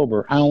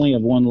October, I only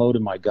have one load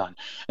in my gun,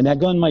 and that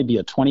gun might be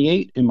a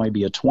 28, it might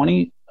be a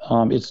 20.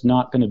 It's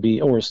not going to be,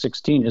 or a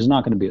 16 is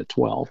not going to be a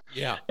 12.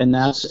 Yeah, and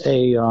that's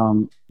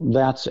an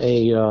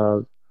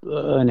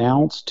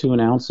ounce to an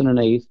ounce and an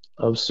eighth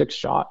of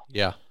 6-shot.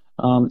 Yeah.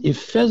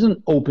 If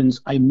pheasant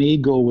opens, I may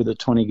go with a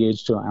 20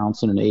 gauge to an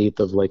ounce and an eighth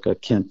of like a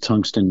Kent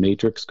tungsten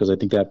matrix because I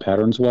think that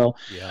patterns well.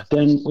 Yeah.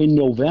 Then in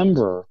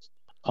November,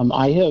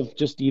 I have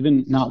just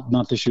even not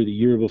this year, the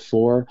year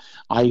before,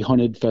 I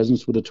hunted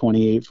pheasants with a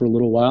 28 for a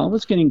little while. I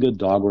was getting good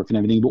dog work and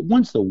everything, but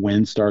once the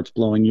wind starts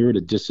blowing, you're at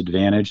a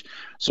disadvantage.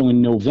 So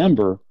in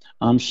November,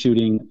 I'm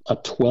shooting a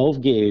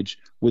 12 gauge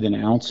with an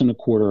ounce and a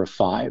quarter of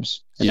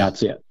fives, and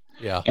that's it.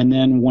 Yeah. And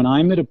then when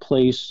I'm at a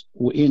place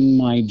in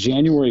my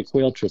January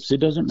quail trips, it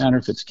doesn't matter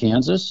if it's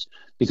Kansas,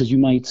 because you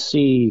might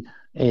see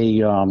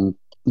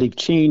they've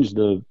changed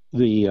the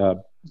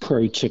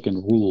prairie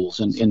chicken rules,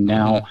 and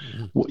now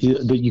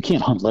you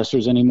can't hunt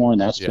lessers anymore, and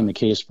that's been the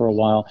case for a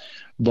while.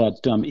 But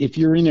if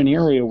you're in an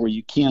area where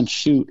you can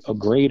shoot a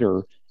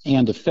greater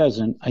and a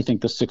pheasant, I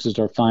think the sixes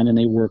are fine, and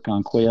they work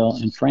on quail.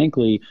 And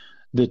frankly,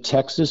 the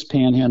Texas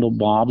Panhandle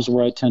bobs,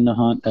 where I tend to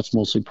hunt, that's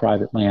mostly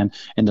private land.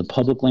 And the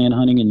public land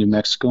hunting in New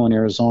Mexico and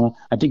Arizona,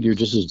 I think you're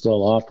just as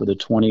well off with a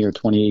 20 or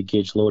 28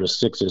 gauge load of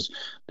sixes,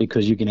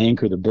 because you can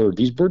anchor the bird.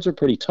 These birds are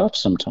pretty tough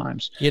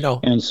sometimes.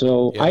 And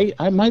so I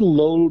my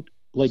load,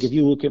 like if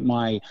you look at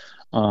my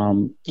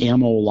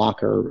ammo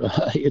locker,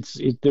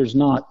 there's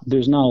not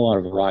a lot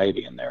of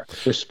variety in there.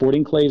 There's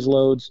sporting clays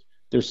loads,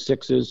 there's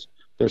sixes,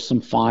 there's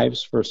some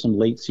fives for some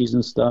late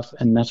season stuff,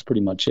 and that's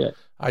pretty much it.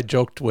 I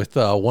joked with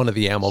one of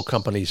the ammo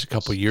companies a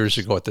couple of years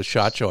ago at the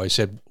SHOT Show. I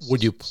said,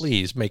 would you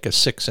please make a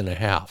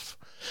 6.5?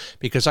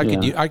 Because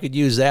I could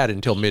use that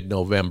until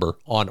mid-November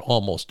on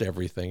almost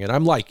everything. And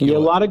I'm like, a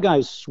lot of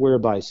guys swear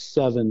by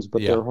sevens,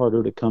 but they're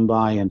harder to come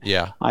by. And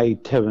I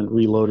haven't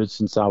reloaded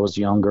since I was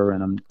younger,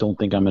 and I don't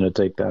think I'm going to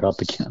take that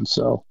up again.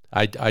 So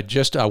I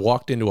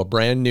walked into a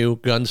brand new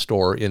gun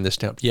store in this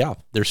town. Yeah,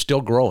 they're still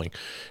growing.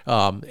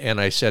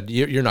 And I said,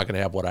 you're not going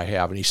to have what I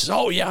have. And he says,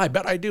 oh, yeah, I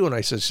bet I do. And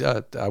I says,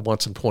 I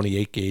want some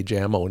 28 gauge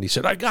ammo. And he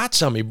said, I got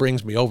some. He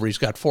brings me over. He's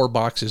got 4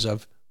 boxes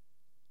of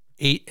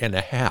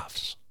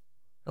 8.5s.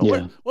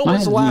 When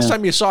was the last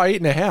time you saw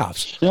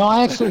 8.5s? No,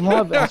 I actually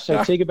have. Actually,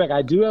 I take it back.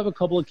 I do have a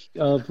couple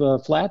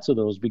of flats of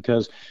those,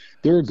 because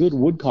they're a good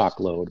woodcock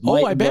load.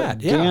 I bet.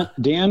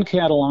 Dan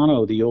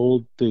Catalano,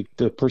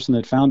 the person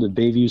that founded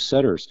Bayview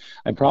Setters,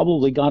 I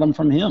probably got them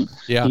from him.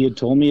 Yeah. He had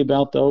told me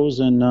about those,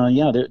 and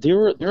they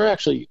were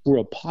actually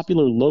a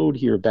popular load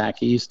here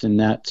back east in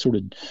that sort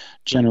of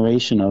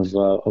generation of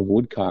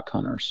woodcock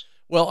hunters.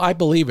 Well, I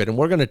believe it, and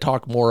we're going to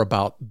talk more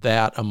about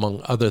that,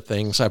 among other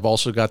things. I've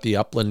also got the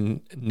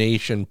Upland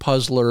Nation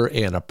Puzzler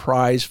and a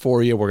prize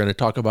for you. We're going to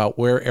talk about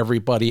where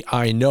everybody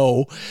I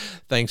know,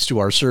 thanks to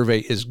our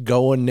survey, is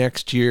going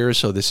next year.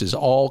 So this is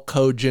all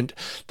cogent.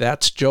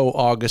 That's Joe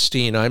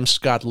Augustine. I'm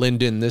Scott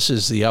Linden. This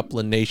is the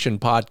Upland Nation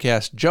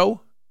Podcast.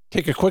 Joe,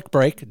 take a quick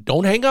break.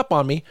 Don't hang up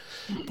on me.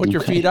 Put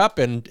your feet up,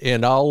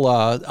 and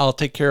I'll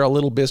take care of a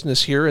little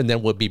business here, and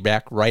then we'll be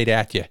back right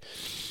at you.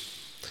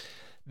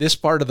 This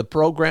part of the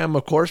program,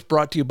 of course,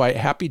 brought to you by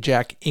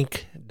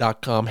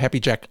HappyJackInc.com,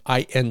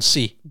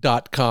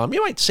 HappyJackInc.com.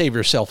 You might save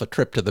yourself a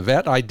trip to the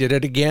vet. I did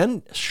it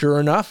again. Sure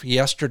enough,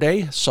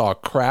 yesterday, saw a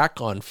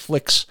crack on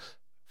Flick's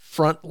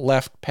front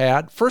left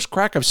pad. First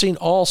crack I've seen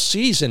all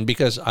season,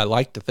 because I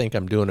like to think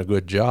I'm doing a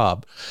good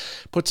job.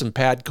 Put some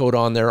pad coat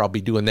on there. I'll be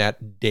doing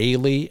that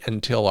daily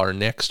until our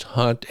next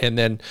hunt. And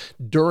then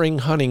during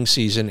hunting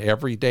season,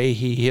 every day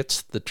he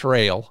hits the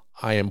trail,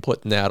 I am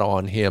putting that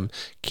on him,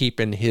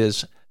 keeping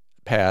his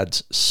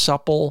pads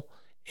supple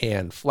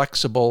and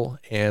flexible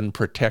and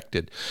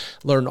protected.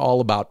 Learn all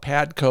about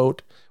pad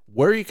coat,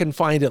 where you can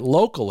find it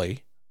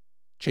locally,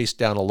 chase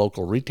down a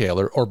local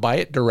retailer, or buy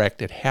it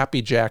direct at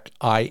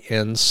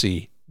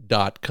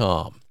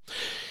happyjackinc.com.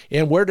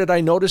 And where did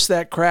I notice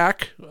that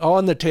crack?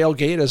 On the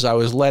tailgate as I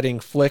was letting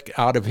Flick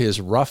out of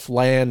his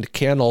Roughland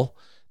kennel.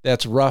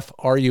 That's rough,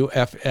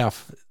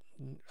 R-U-F-F.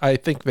 I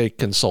think they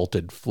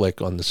consulted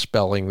Flick on the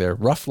spelling there.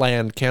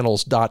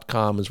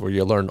 Roughlandkennels.com is where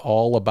you learn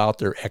all about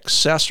their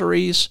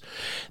accessories,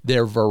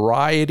 their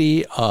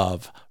variety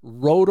of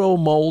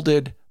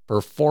roto-molded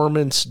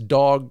performance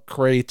dog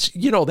crates.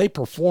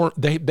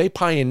 They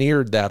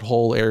pioneered that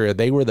whole area.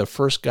 They were the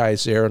first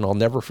guys there, and I'll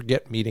never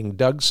forget meeting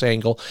Doug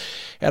Sangle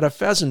at a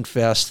Pheasant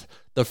Fest.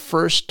 The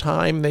first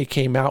time they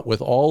came out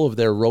with all of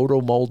their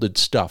roto-molded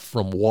stuff,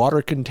 from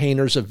water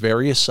containers of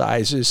various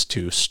sizes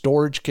to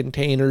storage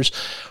containers,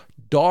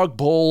 dog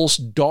bowls,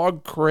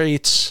 dog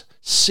crates,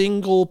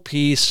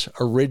 single-piece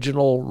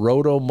original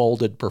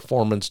roto-molded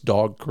performance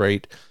dog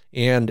crate.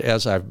 And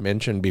as I've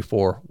mentioned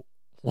before,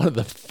 one of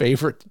the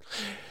favorite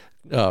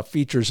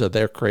features of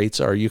their crates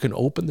are you can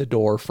open the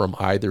door from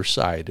either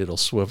side. It'll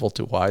swivel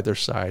to either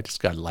side. It's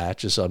got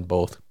latches on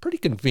both. Pretty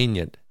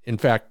convenient. In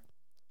fact,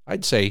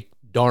 I'd say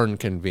darn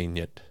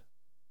convenient.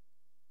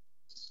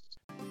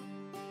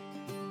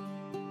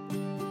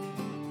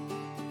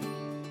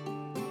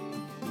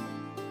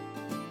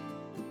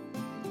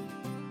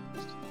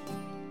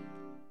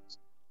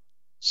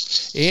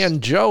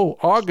 And Joe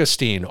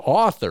Augustine,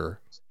 author,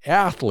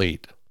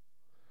 athlete,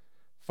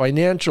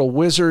 financial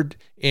wizard,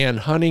 and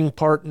hunting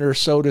partner,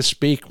 so to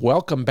speak.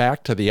 Welcome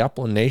back to the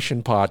Upland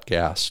Nation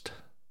Podcast.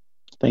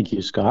 Thank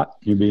you, Scott.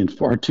 You're being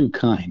far too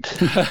kind.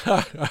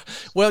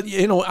 Well,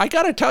 I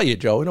got to tell you,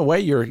 Joe, in a way,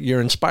 you're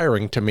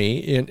inspiring to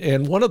me.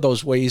 And one of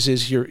those ways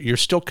is you're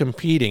still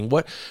competing.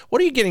 What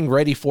are you getting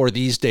ready for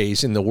these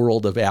days in the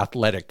world of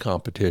athletic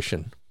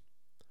competition?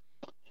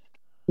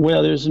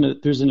 Well, there's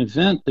an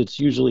event that's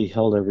usually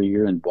held every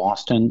year in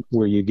Boston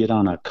where you get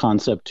on a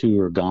Concept 2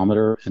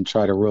 ergometer and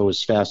try to row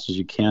as fast as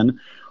you can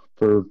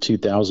for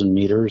 2,000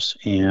 meters.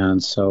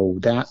 And so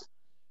that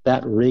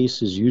That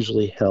race is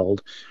usually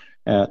held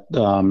at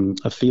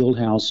a field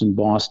house in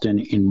Boston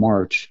in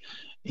March.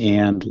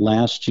 And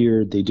last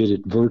year they did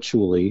it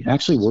virtually.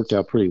 Actually worked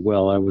out pretty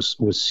well. I was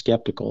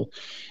skeptical.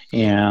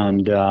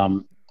 And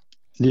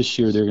this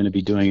year they're going to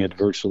be doing it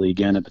virtually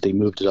again, but they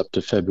moved it up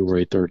to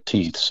February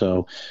 13th.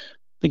 So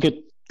I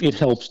think it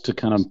helps to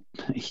kind of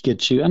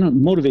get you, I don't know,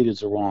 motivated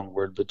is the wrong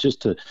word, but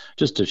just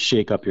to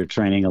shake up your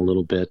training a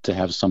little bit, to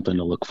have something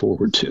to look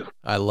forward to.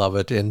 I love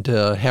it. And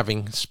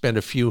having spent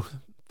a few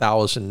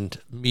thousand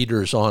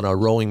meters on a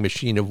rowing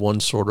machine of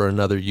one sort or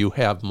another, you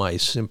have my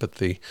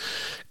sympathy.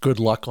 Good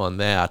luck on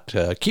that.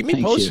 Keep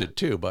me posted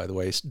too, by the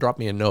way. Drop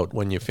me a note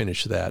when you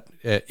finish that,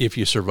 if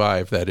you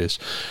survive, that is.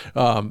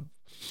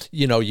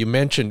 You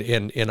mentioned,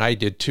 and I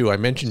did too, I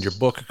mentioned your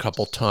book a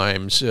couple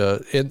times,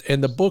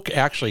 and the book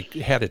actually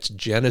had its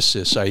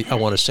genesis, I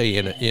want to say,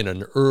 in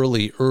an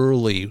early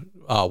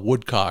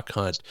woodcock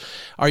hunt.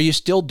 Are you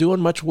still doing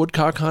much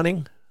woodcock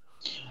hunting?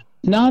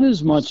 Not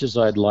as much as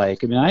I'd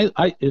like. I mean,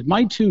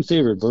 my two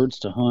favorite birds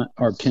to hunt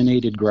are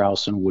pinnated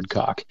grouse and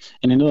woodcock.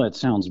 And I know that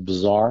sounds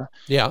bizarre.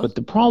 Yeah. But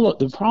the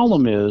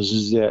problem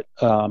is that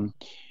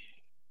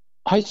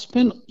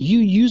you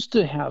used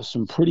to have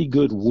some pretty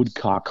good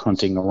woodcock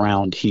hunting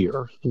around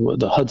here,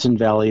 the Hudson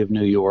Valley of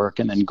New York,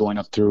 and then going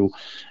up through,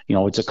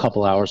 it's a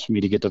couple hours for me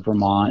to get to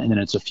Vermont, and then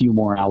it's a few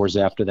more hours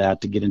after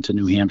that to get into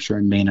New Hampshire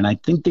and Maine. And I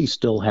think they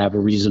still have a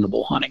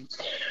reasonable hunting.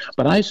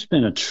 But I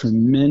spent a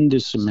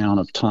tremendous amount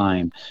of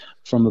time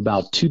from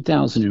about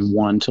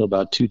 2001 till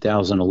about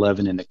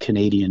 2011 in the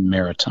Canadian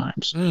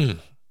Maritimes.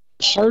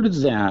 Part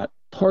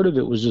of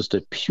it was just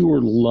a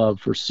pure love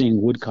for seeing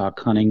woodcock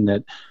hunting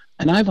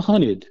and I've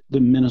hunted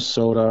the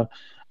Minnesota,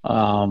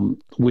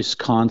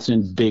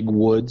 Wisconsin big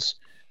woods.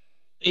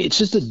 It's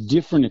just a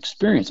different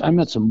experience. I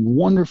met some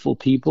wonderful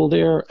people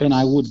there, and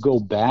I would go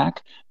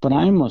back, but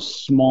I'm a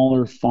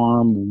smaller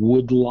farm,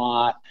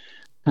 woodlot,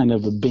 kind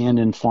of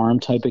abandoned farm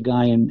type of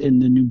guy. And in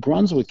the New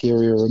Brunswick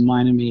area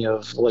reminded me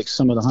of like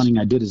some of the hunting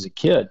I did as a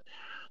kid.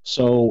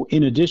 So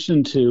in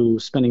addition to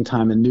spending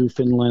time in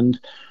Newfoundland,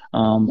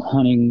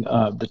 hunting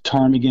the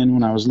ptarmigan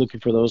when I was looking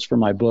for those for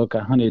my book, I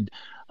hunted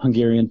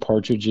Hungarian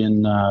partridge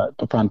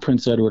upon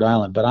Prince Edward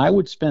Island. But I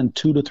would spend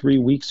 2 to 3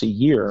 weeks a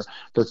year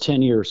for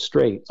 10 years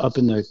straight up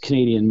in the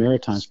Canadian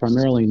Maritimes,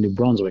 primarily in New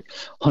Brunswick,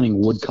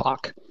 hunting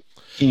woodcock.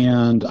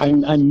 And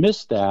I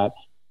missed that.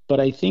 But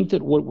I think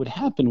that what would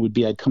happen would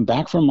be I'd come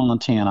back from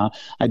Montana,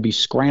 I'd be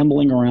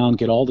scrambling around,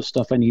 get all the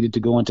stuff I needed to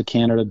go into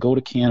Canada, go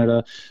to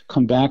Canada,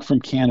 come back from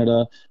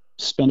Canada,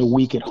 spend a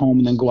week at home,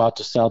 and then go out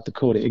to South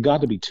Dakota. It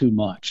got to be too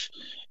much.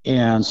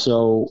 And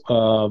so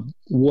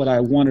what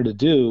I wanted to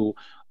do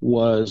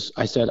was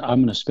I said, I'm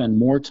going to spend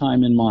more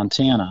time in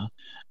Montana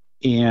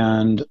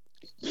and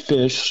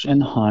fish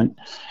and hunt,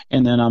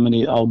 and then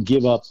I'll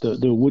give up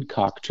the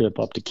woodcock trip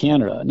up to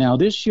Canada. Now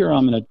this year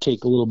I'm going to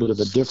take a little bit of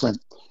a different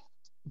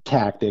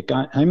tactic.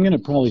 I'm going to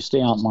probably stay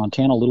out in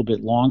Montana a little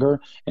bit longer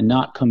and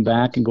not come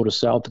back and go to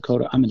South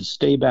Dakota. I'm going to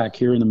stay back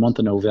here in the month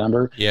of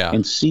November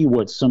and see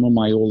what some of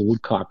my old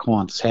woodcock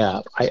haunts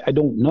have. I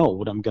don't know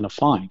what I'm going to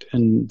find.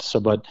 And so,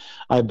 but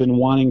I've been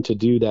wanting to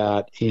do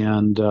that.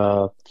 And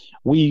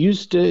we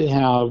used to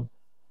have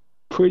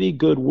pretty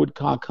good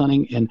woodcock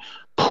hunting and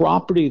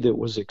property that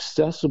was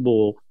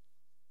accessible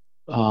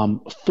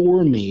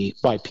for me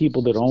by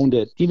people that owned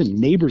it, even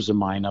neighbors of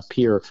mine up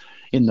here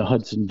in the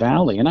Hudson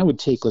Valley. And I would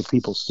take like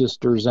people's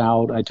sisters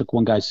out. I took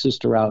one guy's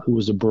sister out who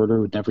was a birder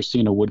who'd never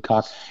seen a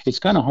woodcock. It's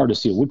kind of hard to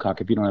see a woodcock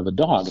if you don't have a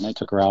dog. And I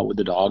took her out with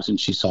the dogs and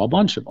she saw a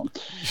bunch of them.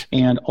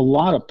 And a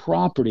lot of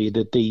property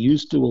that they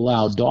used to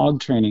allow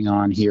dog training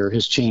on here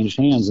has changed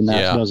hands, and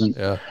that doesn't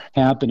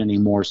happen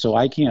anymore. So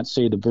I can't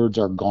say the birds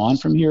are gone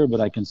from here,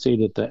 but I can say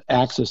that the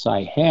access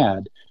I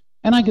had,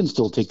 and I can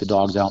still take the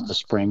dogs out in the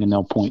spring and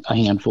they'll point a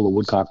handful of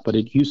woodcock, but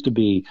it used to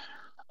be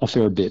a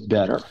fair bit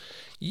better.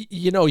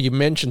 You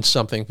mentioned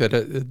something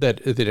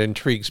that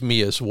intrigues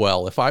me as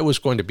well. If I was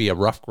going to be a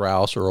ruffed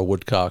grouse or a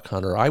woodcock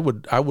hunter, I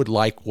would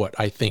like what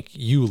I think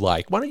you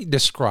like. Why don't you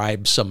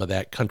describe some of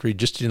that country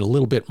just in a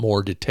little bit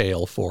more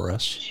detail for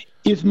us?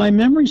 If my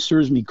memory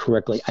serves me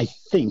correctly, I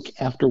think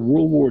after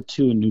World War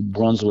II in New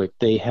Brunswick,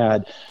 they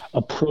had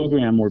a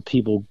program where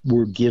people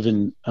were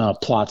given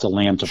plots of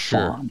land to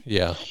farm.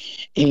 Yeah.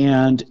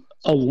 And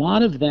a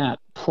lot of that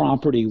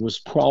property was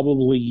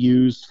probably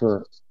used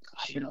for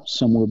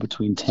somewhere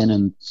between 10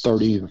 and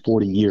 30 or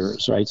 40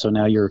 years, right? So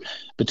now you're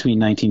between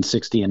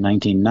 1960 and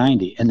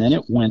 1990. And then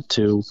it went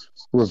to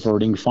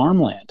reverting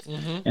farmland.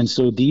 Mm-hmm. And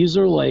so these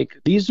are like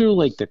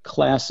the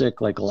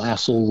classic, like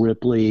Lassell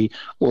Ripley,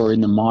 or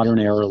in the modern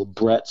era,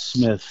 Brett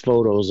Smith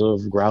photos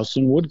of grouse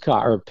and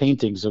woodcock, or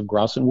paintings of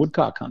grouse and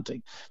woodcock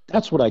hunting.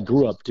 That's what I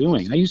grew up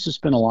doing. I used to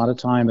spend a lot of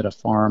time at a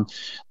farm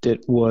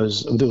that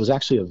was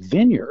actually a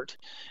vineyard.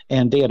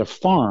 And they had a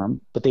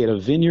farm, but they had a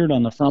vineyard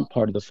on the front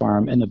part of the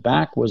farm, and the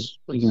back was,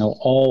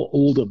 all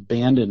old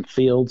abandoned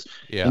fields.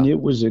 Yeah. And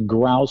it was a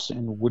grouse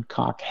and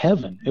woodcock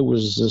heaven. It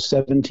was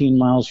 17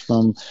 miles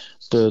from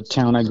the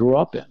town I grew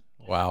up in.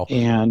 Wow.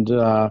 And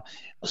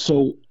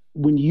so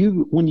when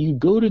you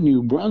go to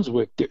New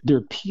Brunswick, there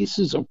are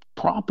pieces of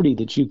property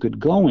that you could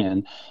go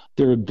in.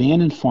 There are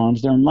abandoned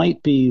farms. There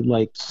might be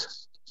like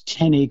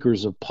 10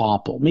 acres of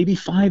popple, maybe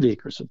 5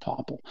 acres of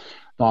popple.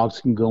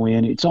 Dogs can go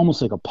in. It's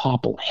almost like a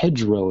popple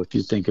hedgerow if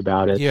you think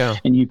about it. Yeah.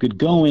 And you could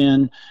go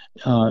in.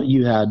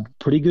 You had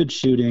pretty good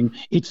shooting.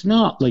 It's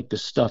not like the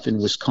stuff in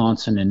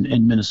Wisconsin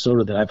and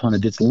Minnesota that I've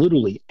hunted. It's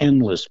literally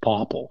endless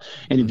popple.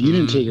 And if you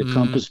didn't take a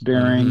compass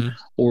bearing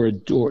or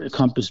a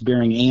compass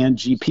bearing and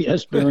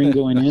GPS bearing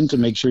going in to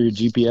make sure your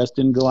GPS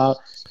didn't go out,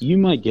 you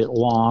might get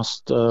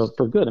lost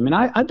for good. I mean,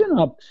 I've been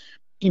up,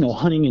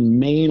 hunting in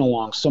Maine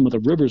along some of the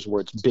rivers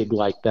where it's big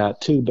like that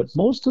too. But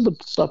most of the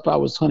stuff I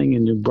was hunting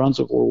in New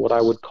Brunswick were what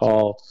I would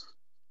call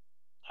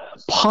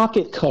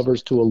pocket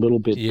covers to a little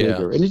bit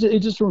bigger. And it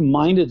just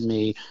reminded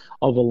me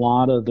of a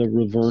lot of the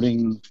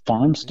reverting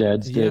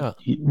farmsteads that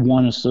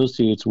one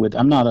associates with.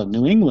 I'm not a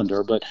New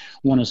Englander, but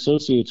one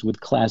associates with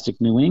classic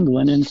New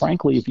England. And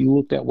frankly, if you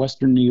looked at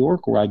Western New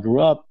York where I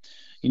grew up,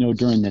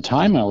 during the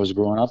time I was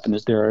growing up in the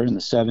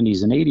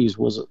 70s and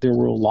 80s, there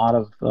were a lot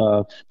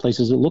of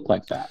places that looked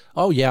like that.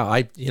 Oh yeah,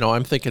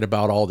 I'm thinking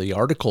about all the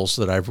articles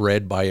that I've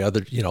read by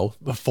other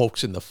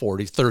folks in the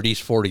 40s,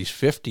 30s,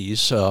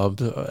 40s,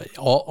 50s.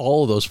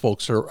 All of those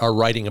folks are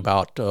writing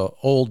about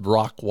old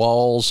rock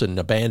walls and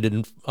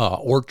abandoned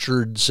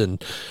orchards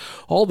and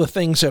all the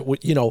things that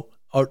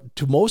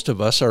to most of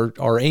us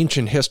are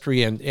ancient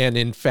history and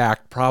in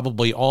fact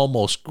probably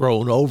almost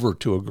grown over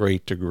to a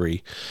great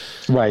degree.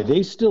 Right.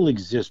 They still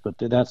exist, but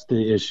that's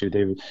the issue.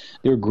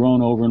 They're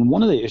grown over. And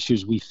one of the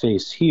issues we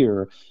face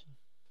here,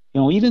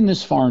 even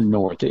this far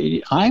north,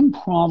 I'm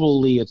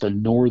probably at the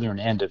northern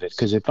end of it,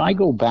 because if I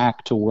go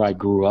back to where I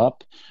grew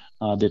up,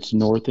 that's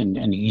north and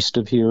west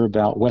of here,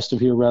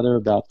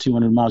 about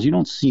 200 miles, you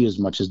don't see as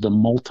much as the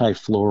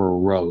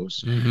multiflora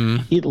rows.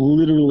 It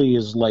literally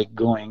is like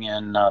going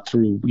in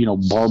through,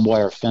 barbed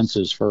wire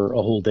fences for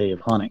a whole day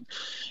of hunting.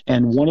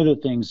 And one of the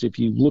things, if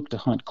you look to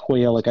hunt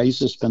quail, like I used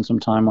to spend some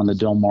time on the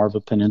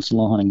Delmarva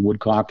Peninsula hunting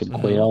woodcock and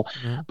quail,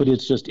 but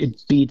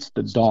it beats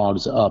the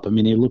dogs up. I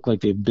mean, they look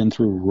like they've been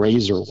through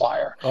razor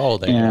wire. Oh,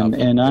 they have.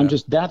 And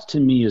that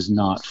to me is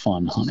not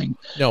fun hunting.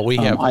 No, we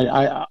have.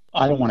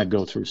 I don't want to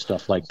go through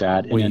stuff like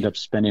that and end up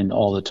spending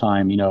all the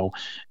time,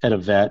 at a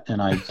vet. And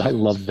I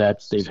love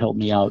vets. They've helped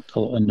me out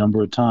a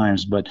number of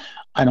times, but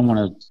I don't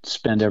want to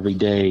spend every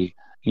day,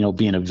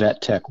 being a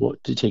vet tech,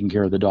 taking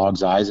care of the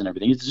dog's eyes and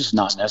everything. It's just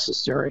not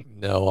necessary.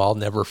 No, I'll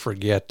never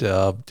forget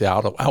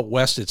out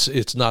west.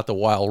 It's not the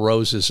wild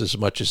roses as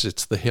much as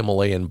it's the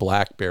Himalayan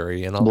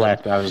blackberry. And I'll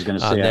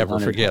never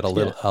forget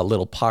a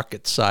little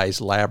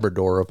pocket-sized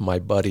Labrador of my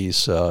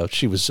buddy's.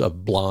 She was a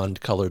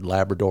blonde-colored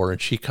Labrador,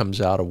 and she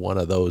comes out of one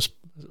of those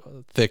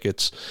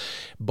thickets.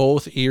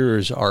 Both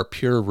ears are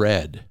pure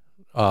red.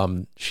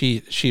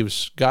 She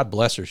was, God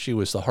bless her, she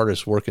was the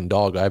hardest working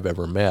dog I've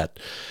ever met.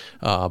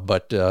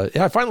 But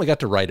I finally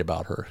got to write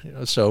about her.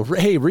 So,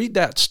 hey, read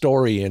that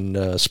story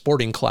in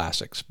Sporting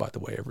Classics, by the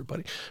way,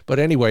 everybody. But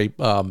anyway,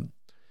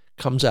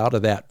 comes out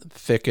of that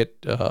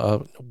thicket,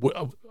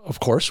 of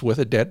course, with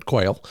a dead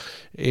quail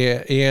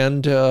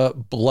and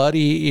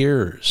bloody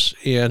ears.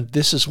 And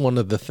this is one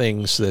of the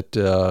things that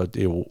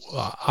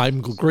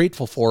I'm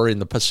grateful for in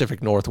the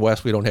Pacific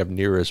Northwest. We don't have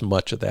near as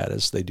much of that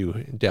as they do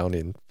down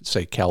in,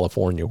 say,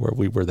 California, where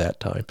we were that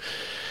time.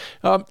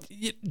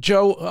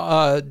 Joe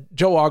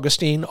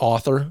Augustine,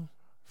 author,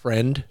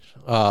 friend,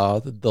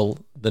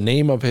 the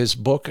name of his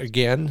book,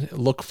 again,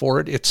 look for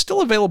it. It's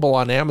still available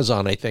on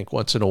Amazon, I think,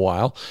 once in a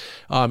while.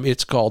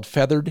 It's called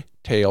Feathered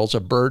Tales, A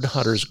Bird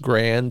Hunter's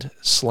Grand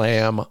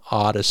Slam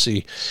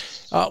Odyssey.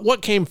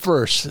 What came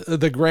first,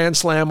 the Grand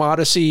Slam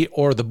Odyssey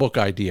or the book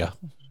idea?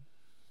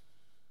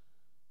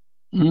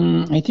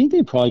 I think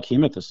they probably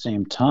came at the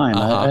same time.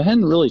 I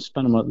hadn't really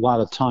spent a lot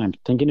of time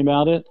thinking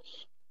about it,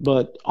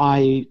 but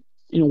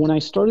when I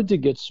started to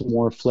get some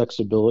more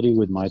flexibility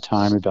with my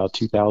time about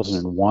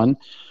 2001,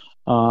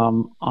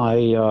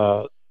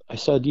 I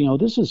said,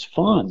 this is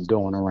fun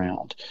going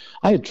around.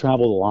 I had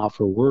traveled a lot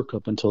for work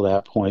up until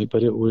that point,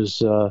 but it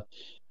was,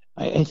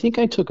 I think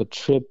I took a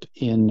trip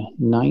in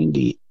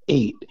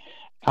 98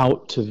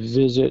 out to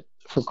visit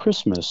for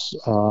Christmas.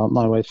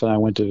 My wife and I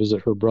went to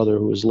visit her brother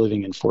who was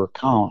living in Fort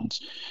Collins.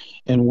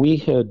 And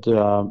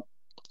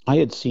I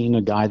had seen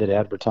a guy that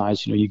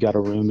advertised, you got a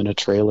room in a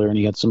trailer, and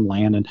he had some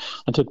land. And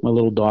I took my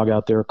little dog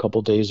out there a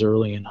couple days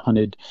early and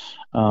hunted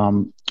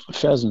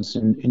pheasants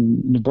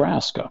in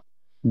Nebraska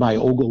by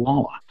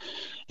Ogallala.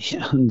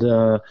 And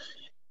I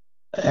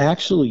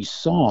actually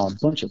saw a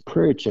bunch of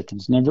prairie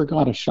chickens, never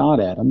got a shot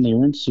at them. They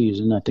were in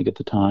season, I think, at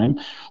the time.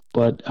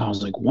 But I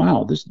was like,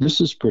 wow,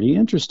 this is pretty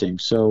interesting.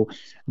 So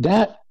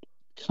that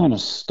kind of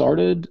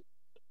started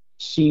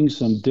seeing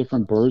some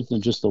different birds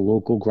than just the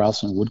local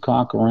grouse and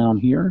woodcock around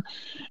here.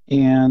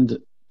 And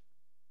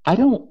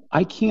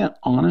I can't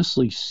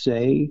honestly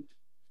say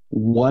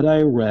what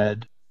I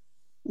read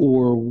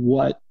or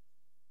what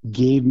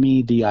gave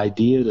me the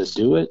idea to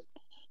do it.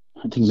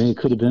 I think maybe it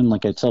could have been,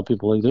 like I tell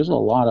people, like there's a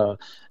lot of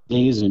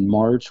days in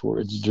March where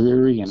it's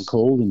dreary and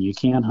cold and you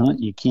can't hunt,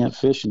 you can't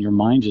fish, and your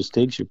mind just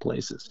takes you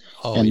places.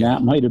 Oh, and yeah.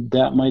 that might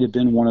have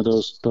been one of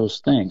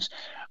those things.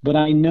 But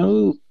I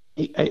know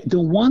the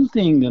one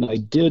thing that I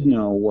did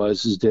know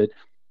is that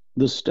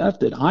the stuff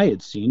that I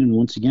had seen, and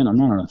once again, I'm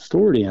not an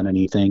authority on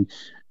anything,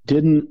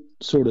 didn't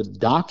sort of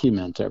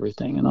document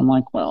everything. And I'm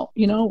like, well,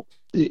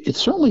 it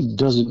certainly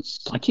doesn't,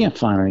 I can't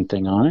find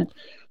anything on it.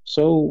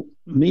 So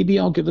maybe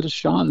I'll give it a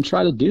shot and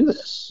try to do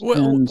this.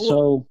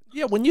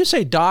 Yeah, when you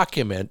say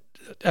document,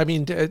 I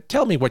mean,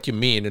 tell me what you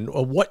mean and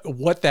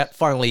what that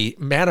finally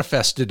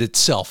manifested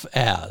itself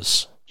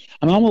as.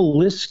 I'm a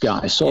list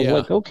guy, so I was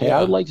like, okay, yeah.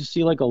 I would like to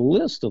see like a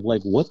list of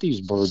like what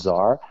these birds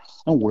are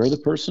and where the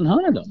person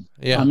hunted them.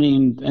 Yeah. I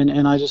mean,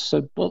 and I just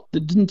said, well,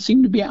 it didn't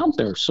seem to be out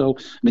there. So,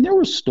 I mean, there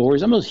were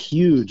stories. I'm a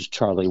huge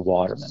Charlie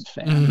Waterman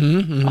fan.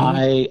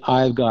 Mm-hmm.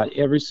 I've got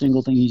every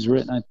single thing he's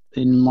written.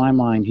 In my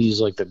mind,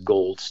 he's like the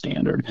gold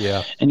standard.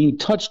 Yeah. And he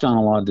touched on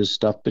a lot of this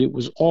stuff, but it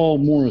was all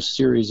more a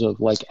series of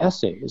like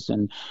essays.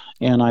 And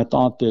I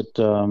thought that,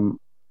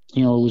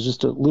 it was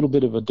just a little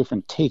bit of a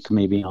different take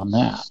maybe on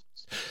that.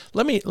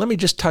 Let me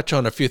just touch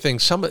on a few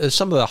things. Some of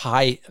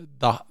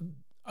the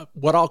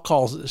what I'll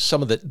call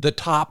some of the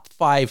top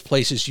 5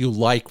 places you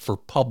like for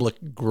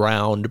public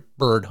ground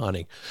bird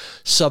hunting.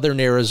 Southern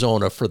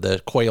Arizona for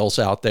the quails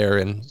out there,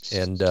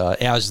 and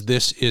as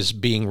this is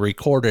being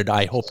recorded,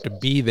 I hope to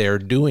be there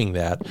doing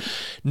that.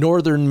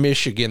 Northern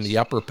Michigan, the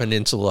Upper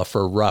Peninsula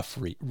for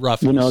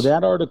roughies.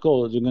 That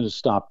article, you're going to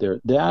stop there.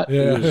 That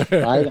is,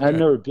 I've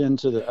never been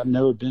to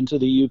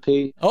the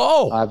UP.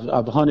 Oh,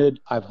 I've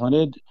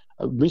hunted.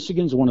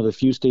 Michigan's one of the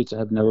few states I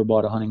have never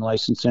bought a hunting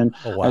license in.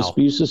 Oh, wow.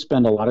 I used to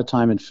spend a lot of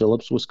time in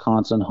Phillips,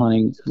 Wisconsin,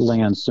 hunting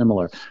land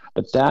similar.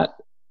 But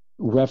that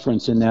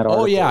reference in that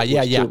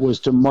article was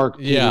to Mark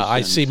Peterson. Yeah,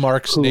 I see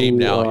Mark's name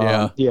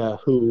now.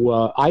 Who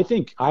I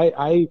think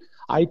I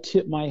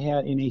tip my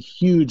hat in a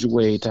huge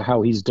way to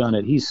how he's done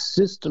it. He's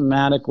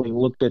systematically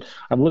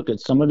I've looked at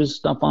some of his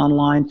stuff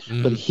online,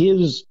 but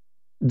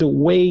the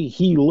way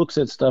he looks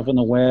at stuff and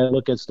the way I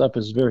look at stuff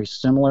is very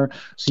similar.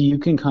 So you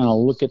can kind of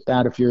look at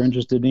that if you're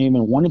interested in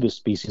even one of his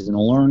species and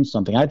learn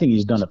something. I think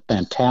he's done a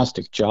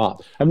fantastic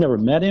job. I've never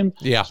met him,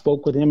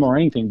 spoke with him or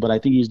anything, but I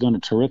think he's done a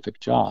terrific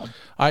job.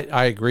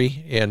 I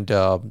agree. And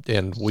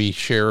we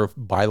share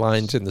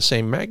bylines in the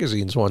same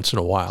magazines once in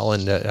a while,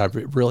 and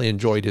I've really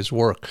enjoyed his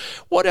work.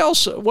 What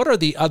else? What are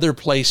the other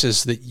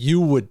places that you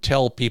would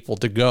tell people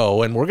to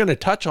go? And we're going to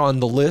touch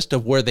on the list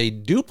of where they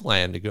do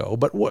plan to go.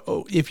 But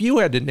if you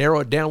had to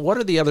narrow it down, what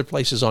are the other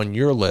places on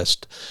your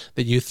list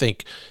that you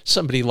think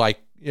somebody like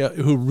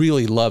who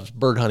really loves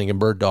bird hunting and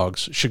bird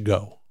dogs should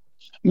go?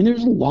 I mean,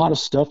 there's a lot of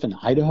stuff in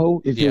Idaho.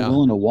 If you're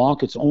willing to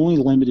walk, it's only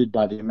limited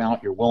by the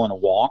amount you're willing to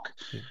walk.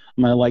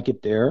 I like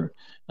it there.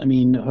 I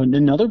mean,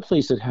 another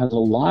place that has a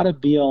lot of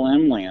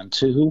BLM land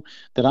too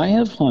that I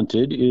have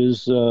hunted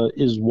is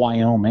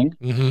Wyoming.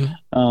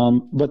 Mm-hmm.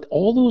 But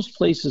all those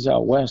places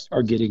out west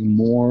are getting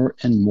more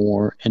and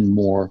more and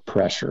more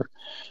pressure.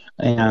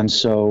 And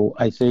so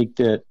I think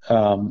that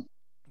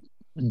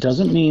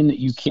doesn't mean that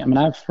you can't. I mean,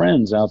 I have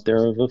friends out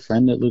there. I have a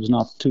friend that lives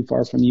not too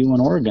far from you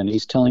in Oregon.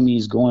 He's telling me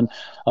he's going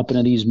up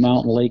into these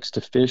mountain lakes to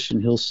fish,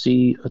 and he'll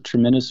see a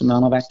tremendous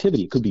amount of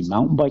activity. It could be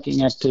mountain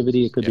biking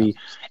activity. It could be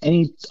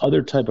any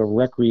other type of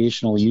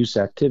recreational use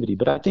activity.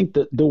 But I think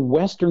that the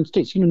western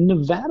states,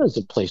 Nevada's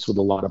a place with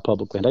a lot of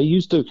public land. I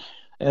used to,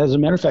 as a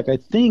matter of fact, I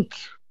think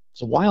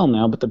it's a while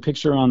now, but the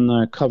picture on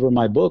the cover of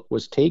my book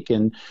was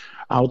taken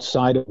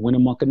outside of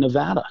Winnemucca,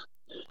 Nevada.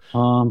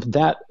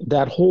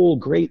 That whole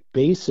Great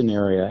Basin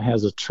area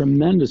has a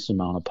tremendous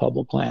amount of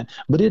public land,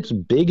 but it's a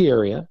big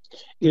area.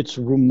 It's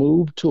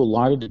removed to a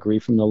large degree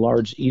from the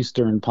large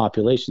eastern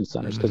population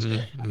centers because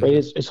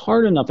it's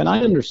hard enough. And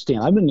I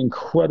understand. I've been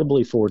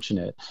incredibly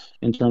fortunate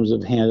in terms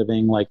of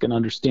having like an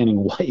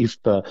understanding wife,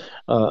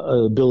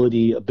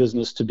 ability, a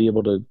business to be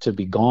able to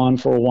be gone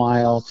for a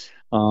while.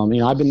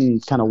 I've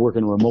been kind of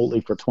working remotely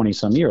for 20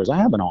 some years. I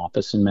have an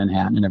office in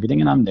Manhattan and everything,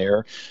 and I'm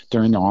there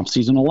during the off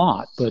season a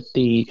lot. But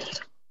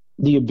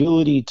the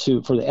ability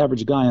for the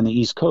average guy on the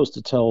East Coast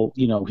to tell,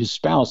 his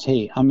spouse,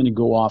 hey, I'm going to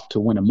go off to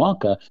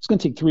Winnemucca. It's going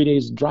to take 3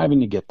 days driving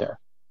to get there.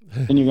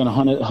 And you're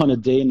going to hunt a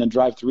day and then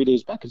drive 3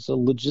 days back. It's a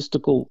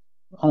logistical,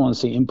 I don't want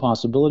to say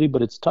impossibility,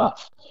 but it's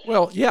tough.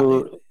 Well, yeah.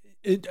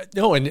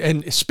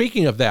 And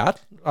speaking of that,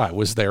 I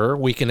was there a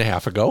week and a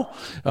half ago.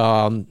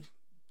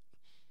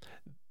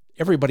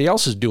 Everybody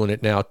else is doing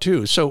it now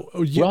too. So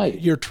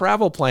your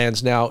travel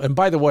plans now, and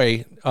by the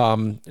way,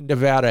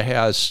 Nevada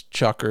has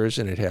chukars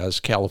and it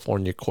has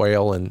California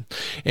quail, and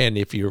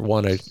if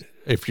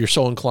you're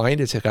so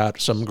inclined, it's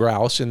got some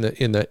grouse in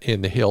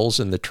the hills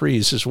and the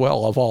trees as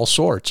well of all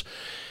sorts.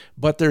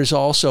 But there's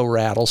also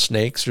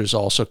rattlesnakes, there's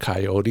also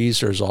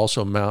coyotes, there's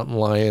also mountain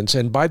lions,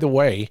 and by the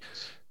way,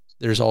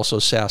 there's also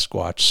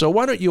Sasquatch. So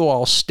why don't you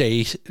all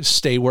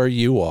stay where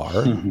you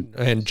are,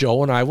 and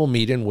Joe and I will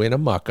meet in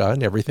Winnemucca,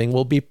 and everything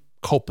will be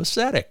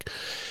copacetic.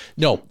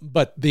 No,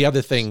 but the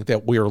other thing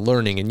that we're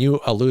learning, and you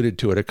alluded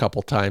to it a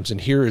couple times,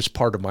 and here is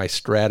part of my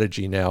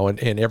strategy now,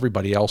 and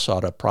everybody else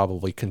ought to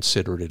probably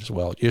consider it as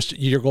well.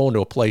 You're going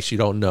to a place you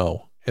don't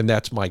know, and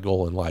that's my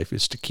goal in life,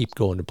 is to keep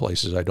going to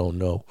places I don't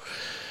know.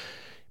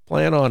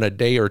 Plan on a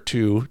day or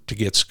two to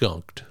get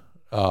skunked.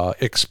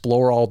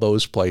 Explore all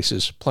those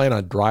places. Plan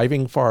on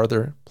driving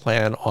farther.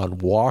 Plan on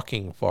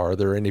walking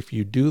farther. And if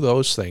you do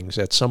those things,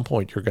 at some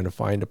point you're going to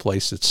find a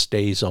place that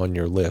stays on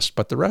your list.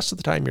 But the rest of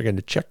the time you're going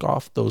to check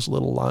off those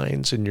little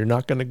lines and you're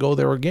not going to go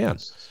there again.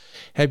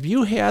 Have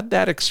you had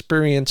that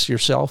experience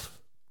yourself?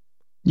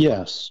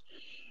 Yes.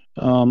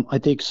 I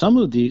think some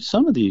of the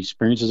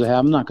experiences I have,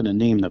 I'm not going to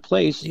name the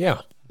place. Yeah.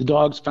 The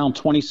dogs found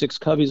 26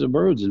 coveys of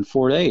birds in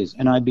 4 days,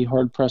 and I'd be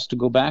hard pressed to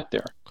go back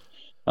there.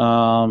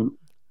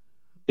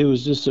 It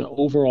was just an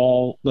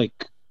overall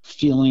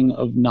feeling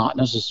of not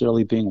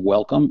necessarily being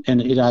welcome.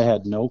 And I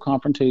had no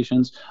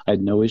confrontations. I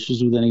had no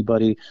issues with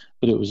anybody,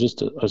 but it was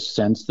just a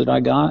sense that I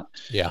got.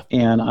 Yeah.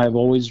 And I've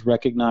always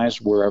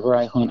recognized wherever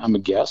I hunt, I'm a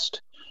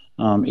guest.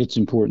 It's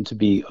important to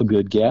be a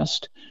good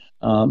guest.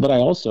 But I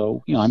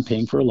also, I'm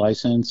paying for a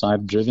license.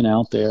 I've driven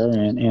out there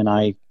and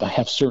I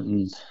have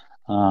certain,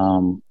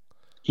 I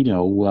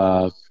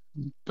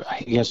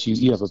guess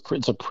you have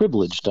it's a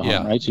privilege to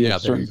hunt, right? So you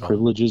have certain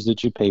privileges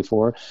that you pay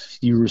for.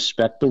 You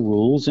respect the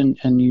rules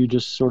and you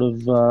just sort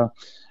of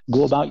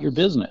go about your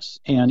business.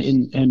 And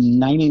in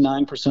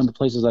 99% of the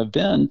places I've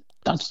been,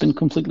 that's been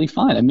completely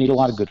fine. I made a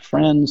lot of good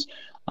friends.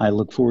 I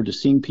look forward to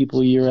seeing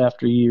people year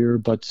after year.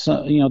 But,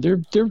 there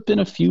have been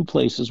a few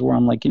places where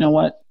I'm like, you know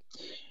what?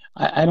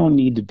 I don't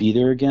need to be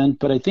there again.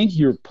 But I think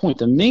your point,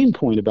 the main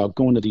point about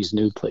going to these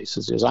new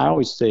places is I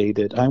always say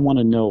that I want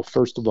to know,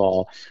 first of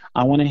all,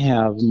 I want to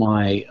have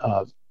my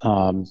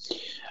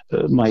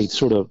my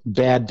sort of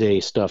bad day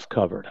stuff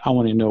covered. I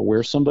want to know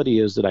where somebody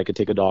is that I could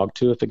take a dog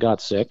to if it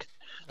got sick.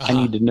 I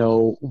need to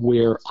know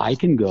where I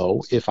can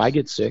go if I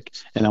get sick,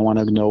 and I want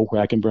to know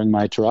where I can bring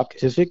my truck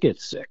if it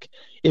gets sick.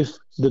 If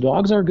the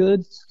dogs are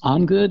good,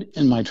 I'm good,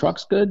 and my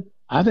truck's good,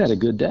 I've had a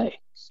good day.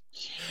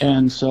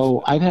 And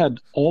so I've had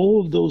all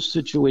of those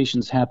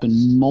situations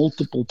happen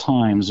multiple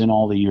times in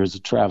all the years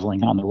of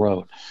traveling on the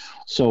road.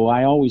 So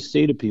I always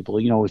say to people,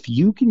 if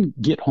you can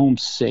get home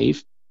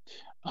safe,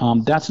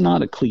 that's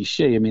not a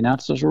cliche. I mean,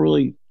 that's just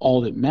really all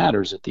that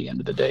matters at the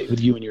end of the day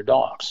with you and your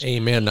dogs.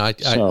 Amen.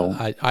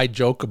 I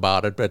joke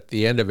about it, but at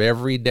the end of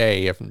every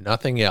day, if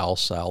nothing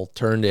else, I'll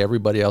turn to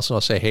everybody else and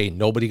I'll say, hey,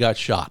 nobody got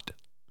shot.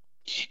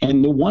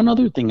 And the one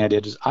other thing I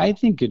did is I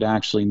think it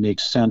actually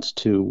makes sense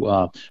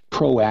to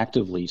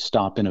proactively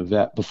stop in a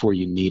vet before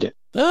you need it.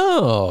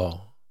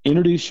 Oh.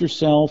 Introduce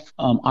yourself.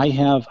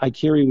 I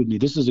carry with me,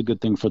 this is a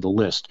good thing for the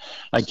list.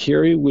 I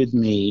carry with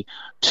me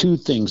two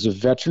things: a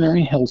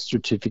veterinary health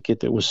certificate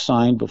that was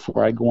signed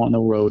before I go on the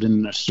road,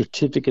 and a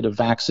certificate of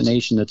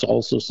vaccination that's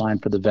also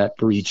signed for the vet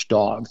for each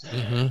dog.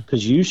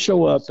 Because you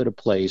show up at a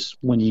place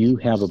when you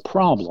have a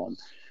problem,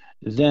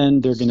 then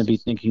they're going to be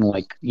thinking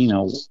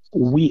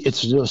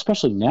it's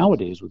especially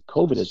nowadays with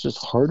COVID, it's just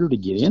harder to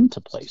get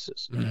into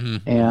places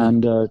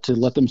and to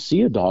let them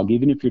see a dog,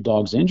 even if your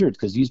dog's injured,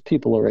 because these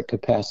people are at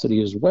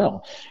capacity as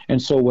well.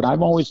 And so what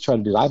I've always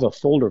tried to do, I have a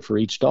folder for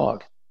each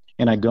dog,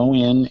 and I go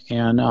in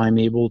and I'm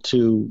able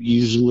to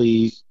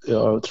usually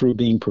through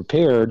being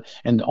prepared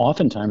and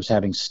oftentimes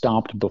having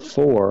stopped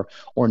before,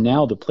 or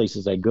now the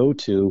places I go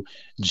to,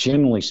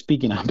 generally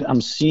speaking, I'm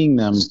seeing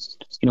them,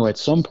 at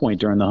some point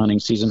during the hunting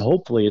season.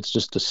 Hopefully it's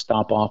just to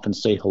stop off and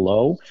say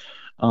hello.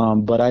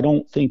 But I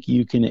don't think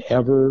you can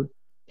ever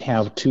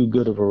have too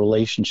good of a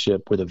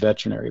relationship with a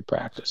veterinary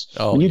practice.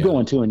 When you go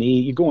into an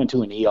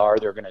ER,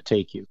 they're going to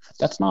take you.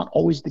 That's not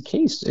always the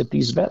case at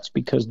these vets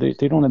because they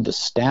don't have the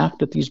staff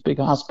that these big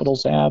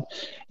hospitals have.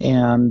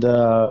 And,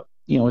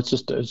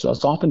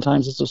 it's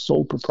oftentimes it's a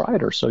sole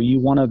proprietor. So you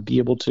want to be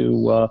able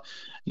to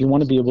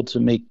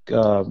make,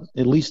 at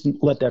least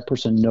let that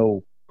person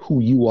know who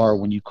you are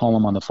when you call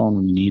them on the phone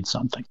when you need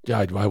something.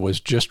 I was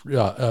just,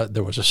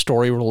 there was a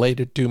story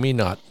related to me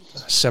not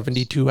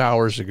 72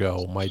 hours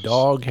ago. My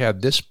dog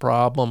had this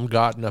problem,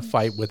 got in a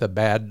fight with a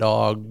bad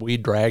dog. We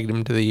dragged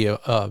him to the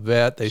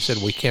vet. They said,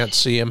 we can't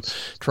see him.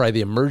 Try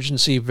the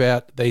emergency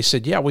vet. They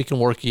said, yeah, we can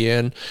work you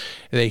in.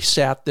 They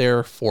sat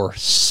there for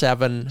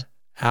 7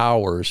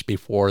 hours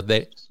before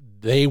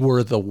they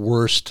were the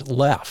worst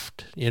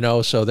left,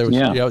 so there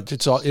was,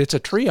 it's a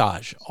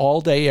triage all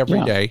day,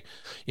 every day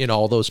in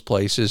all those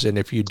places. And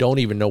if you don't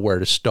even know where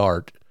to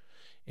start,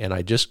 and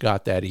I just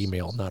got that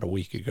email not a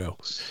week ago,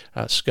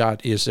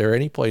 Scott, is there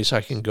any place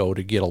I can go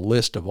to get a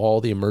list of all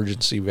the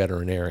emergency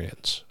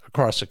veterinarians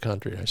across the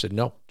country? And I said,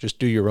 no, just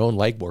do your own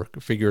legwork,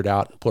 figure it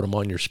out and put them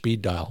on your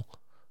speed dial.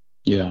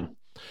 Yeah.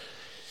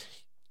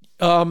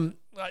 I'm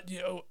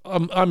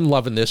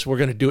loving this. We're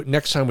going to do it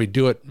next time we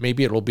do it.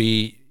 Maybe it'll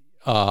be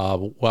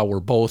while we're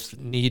both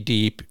knee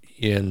deep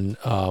in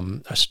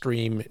a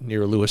stream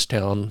near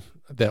Lewistown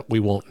that we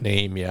won't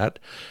name yet.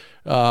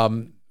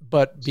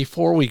 But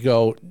before we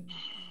go,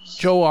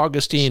 Joe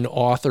Augustine,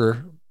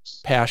 author,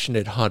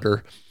 passionate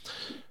hunter,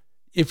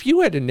 If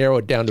you had to narrow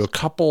it down to a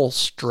couple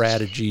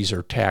strategies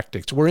or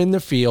tactics, we're in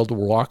the field,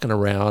 we're walking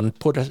around,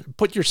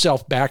 put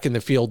yourself back in the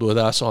field with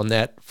us on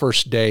that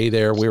first day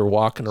there. We were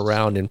walking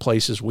around in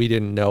places we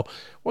didn't know.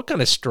 What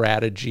kind of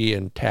strategy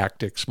and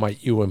tactics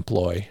might you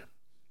employ?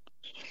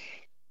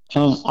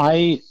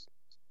 I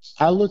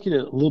look at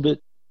it a little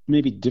bit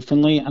maybe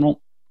differently. I don't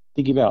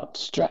think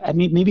about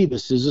maybe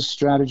this is a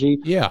strategy.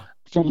 Yeah.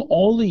 From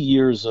all the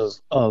years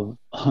of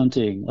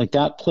hunting, like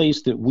that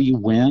place that we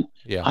went,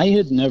 I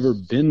had never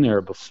been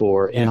there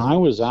before. And I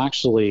was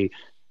actually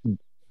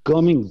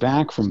coming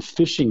back from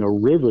fishing a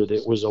river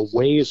that was a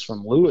ways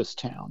from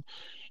Lewistown.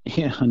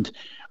 And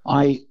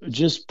I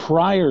just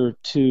prior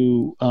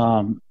to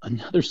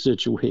another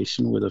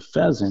situation with a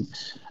pheasant,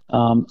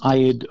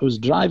 was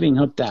driving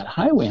up that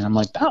highway and I'm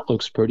like, that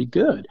looks pretty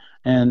good.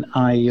 And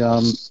I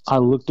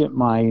looked at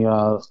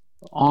my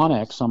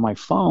Onyx on my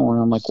phone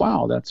and I'm like,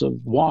 wow, that's a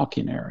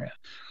walk-in area.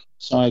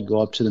 So I go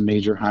up to the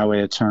major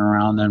highway, I turn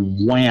around,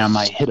 then wham,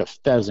 I hit a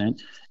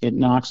pheasant. It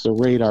knocks the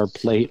radar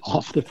plate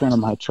off the front of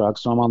my truck.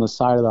 So I'm on the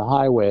side of the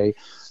highway,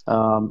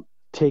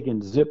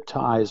 taking zip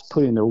ties,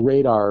 putting the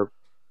radar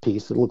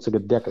piece. It looks like a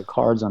deck of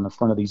cards on the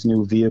front of these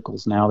new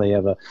vehicles. Now they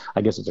have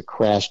I guess it's a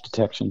crash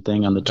detection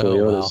thing on the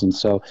Toyotas. Oh, wow. And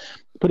so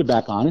put it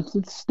back on.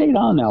 It's stayed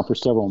on now for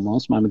several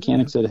months. My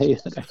mechanic said, hey,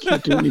 I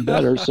can't do any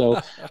better.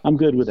 So I'm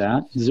good with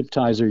that. Zip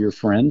ties are your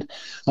friend.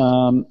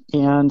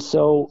 And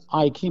so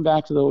I came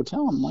back to the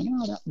hotel. I'm like,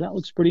 oh, that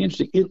looks pretty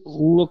interesting. It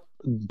looked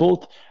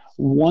both.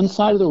 One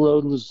side of the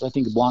road was, I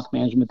think, block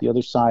management. The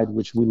other side,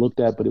 which we looked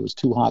at, but it was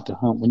too hot to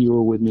hunt when you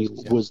were with me,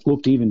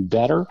 looked even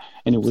better.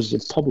 And it was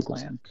public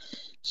land.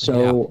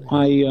 So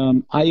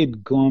I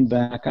had gone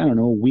back, I don't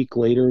know, a week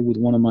later with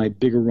one of my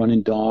bigger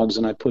running dogs,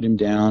 and I put him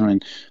down.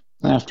 And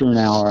after an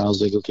hour, I was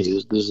like, okay,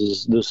 this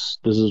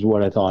is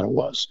what I thought it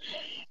was.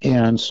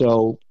 And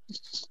so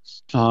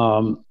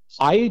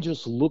I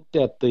just looked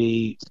at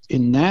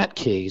in that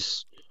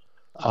case,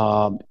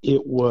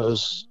 it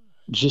was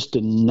just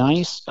a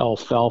nice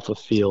alfalfa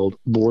field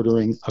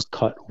bordering a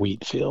cut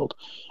wheat field.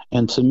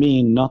 And to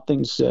me,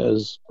 nothing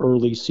says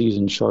early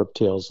season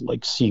sharptails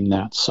like seeing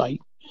that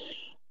sight.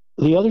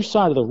 The other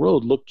side of the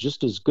road looked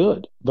just as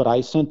good, but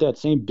I sent that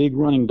same big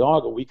running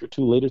dog a week or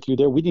two later through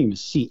there. We didn't even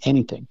see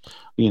anything.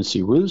 We didn't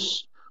see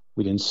roosts.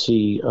 We didn't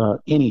see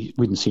any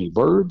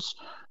birds.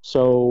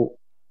 So,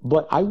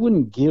 but I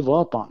wouldn't give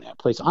up on that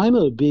place. I'm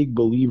a big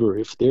believer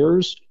if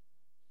there's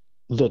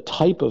the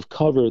type of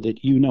cover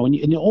that and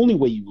the only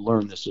way you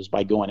learn this is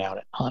by going out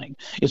and hunting.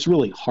 It's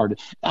really hard.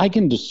 I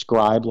can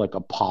describe like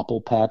a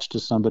popple patch to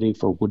somebody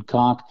for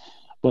woodcock,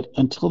 but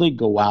until they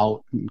go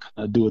out and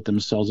kind of do it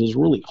themselves, it's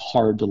really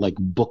hard to like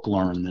book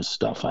learn this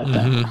stuff, I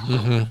think.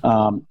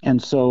 Mm-hmm.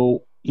 And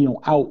so,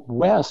 out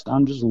west,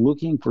 I'm just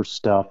looking for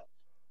stuff.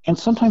 And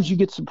sometimes you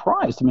get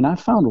surprised. I mean, I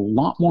found a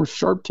lot more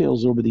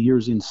sharptails over the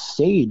years in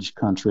sage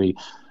country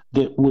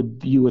that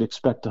you would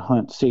expect to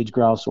hunt sage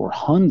grouse or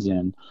huns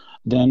in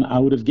than I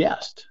would have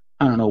guessed.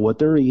 I don't know what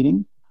they're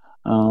eating.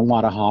 A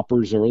lot of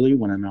hoppers early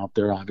when I'm out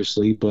there,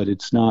 obviously, but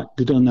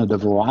they don't know the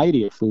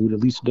variety of food, at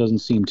least it doesn't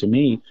seem to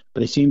me, but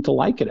they seem to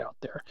like it out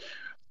there.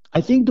 I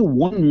think the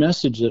one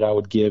message that I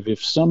would give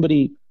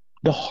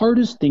the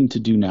hardest thing to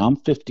do now, I'm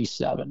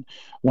 57.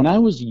 When I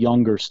was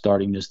younger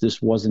starting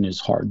this wasn't as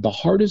hard. The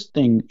hardest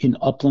thing in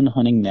upland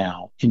hunting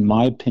now, in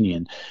my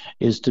opinion,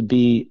 is to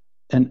be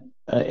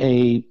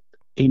a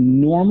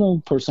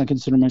normal person. I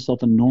consider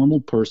myself a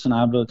normal person. I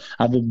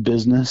have a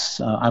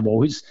business. I've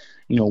always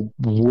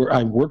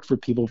I worked for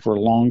people for a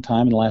long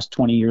time. In the last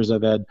 20 years, I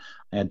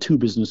had two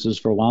businesses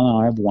for a while.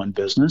 Now I have one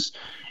business,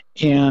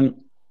 and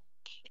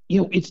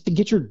it's to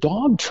get your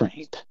dog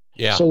trained.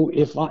 Yeah. So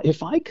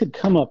if I could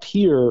come up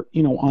here,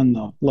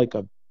 on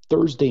a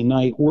Thursday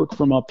night, work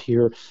from up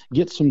here,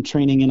 get some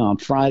training in on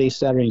Friday,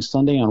 Saturday, and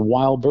Sunday on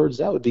wild birds,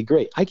 that would be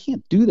great. I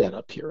can't do that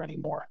up here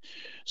anymore.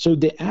 So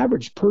the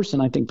average person,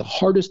 I think the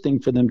hardest thing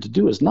for them to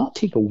do is not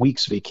take a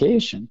week's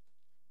vacation.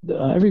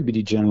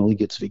 Everybody generally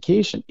gets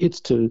vacation. It's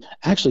to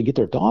actually get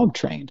their dog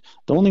trained.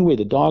 The only way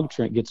the dog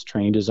gets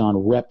trained is on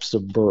reps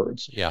of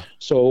birds. Yeah.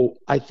 So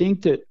I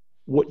think that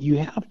what you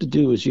have to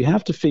do is you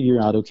have to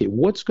figure out, okay,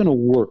 what's going to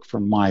work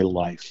for my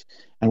life?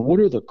 And what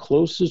are the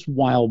closest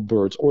wild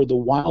birds or the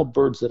wild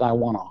birds that I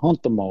want to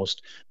hunt the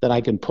most that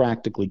I can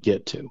practically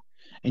get to?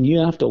 And you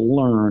have to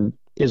learn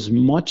as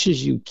much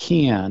as you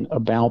can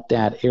about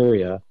that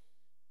area.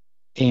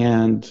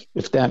 And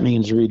if that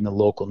means reading the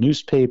local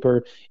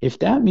newspaper, if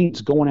that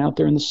means going out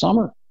there in the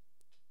summer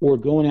or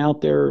going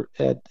out there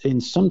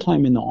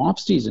sometime in the off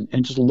season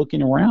and just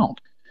looking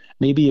around,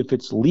 maybe if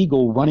it's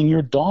legal, running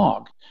your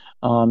dog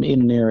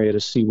in an area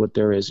to see what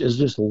there is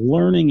just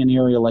learning an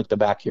area like the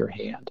back of your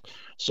hand.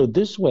 So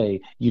this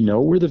way,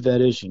 where the vet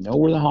is,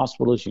 where the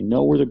hospital is,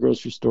 where the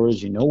grocery store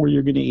is, where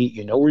you're going to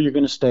eat, where you're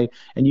going to stay,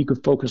 and you can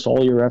focus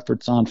all your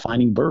efforts on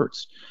finding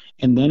birds.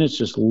 And then it's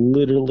just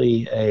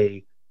literally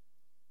a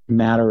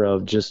matter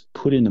of just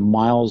putting the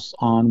miles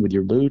on with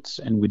your boots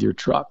and with your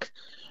truck.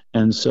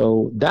 And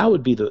so that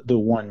would be the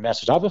one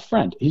message. I have a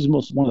friend. He's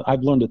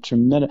I've learned a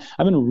tremendous.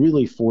 I've been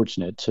really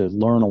fortunate to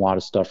learn a lot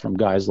of stuff from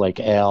guys like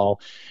Al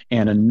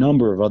and a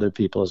number of other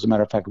people. As a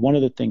matter of fact, one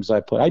of the things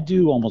I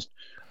do almost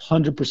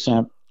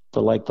 100%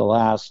 for like the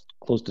last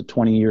close to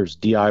 20 years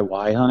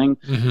DIY hunting.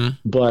 Mm-hmm.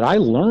 But I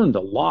learned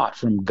a lot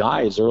from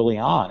guides early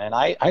on. And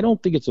I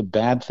don't think it's a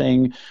bad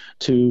thing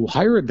to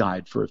hire a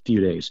guide for a few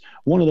days.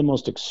 One of the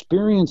most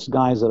experienced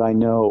guys that I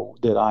know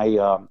that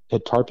I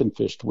had tarpon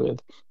fished with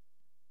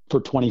for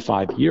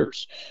 25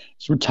 years.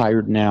 He's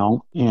retired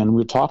now. And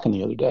we were talking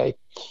the other day,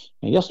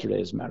 and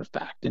yesterday, as a matter of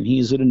fact, and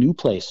he's at a new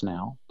place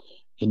now.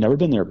 He'd never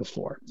been there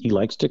before. He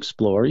likes to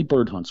explore. He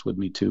bird hunts with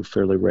me too,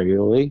 fairly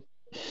regularly.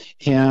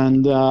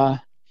 And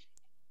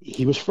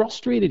he was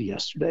frustrated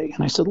yesterday.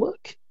 And I said,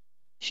 look,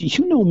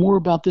 you know more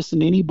about this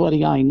than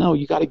anybody I know.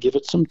 You got to give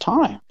it some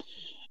time.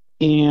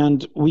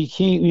 And we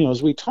came,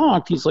 as we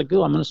talked, he's like,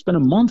 oh, I'm going to spend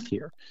a month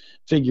here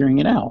figuring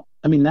it out.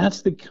 I mean,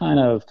 that's the kind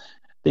of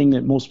thing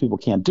that most people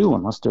can't do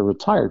unless they're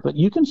retired. But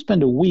you can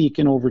spend a week,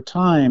 and over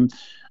time,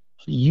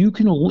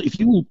 if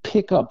you will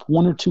pick up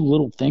one or two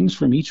little things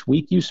from each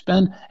week you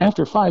spend,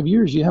 after 5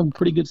 years, you have a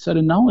pretty good set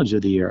of knowledge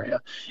of the area.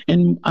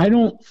 And I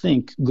don't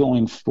think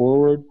going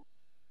forward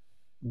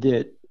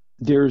that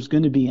there's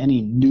going to be any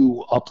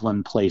new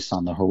upland place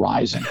on the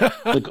horizon.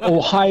 Like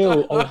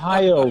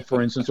Ohio,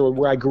 for instance, or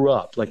where I grew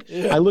up. Like,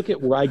 I look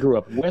at where I grew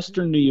up,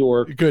 Western New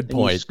York. Good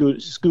point.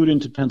 Scoot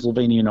into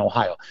Pennsylvania and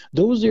Ohio.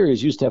 Those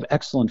areas used to have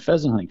excellent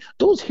pheasant hunting.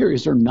 Those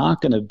areas are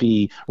not going to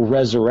be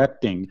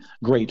resurrecting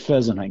great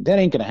pheasant hunting. That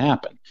ain't going to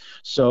happen.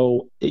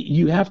 So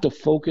you have to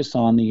focus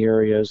on the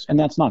areas, and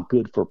that's not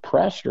good for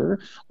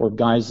pressure or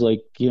guys like,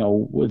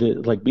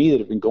 like me that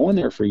have been going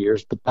there for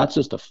years, but that's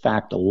just a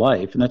fact of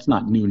life, and that's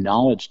not new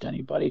knowledge to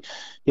anybody.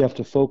 You have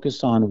to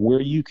focus on where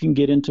you can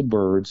get into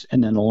birds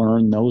and then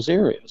learn those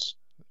areas.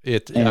 I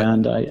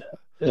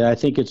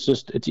think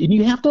and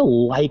you have to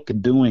like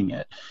doing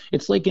it.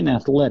 It's like in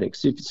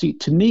athletics.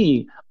 To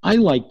me, I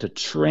like to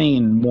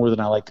train more than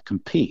I like to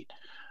compete.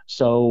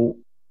 So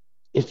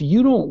if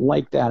you don't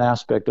like that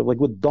aspect of, like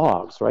with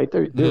dogs, right?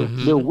 They're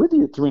with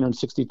you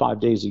 365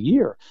 days a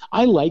year.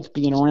 I like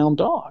being around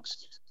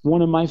dogs.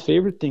 One of my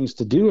favorite things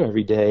to do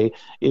every day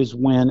is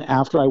when,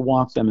 after I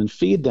walk them and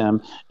feed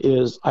them,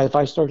 if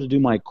I start to do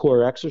my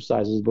core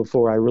exercises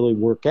before I really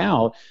work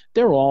out,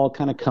 they're all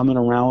kind of coming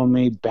around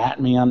me,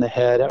 batting me on the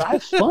head. I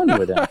have fun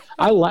with them.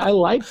 I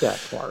like that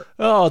part.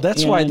 Oh,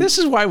 this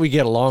is why we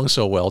get along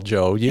so well,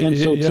 Joe.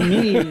 To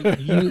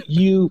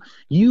me,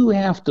 you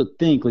have to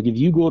think, like, if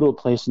you go to a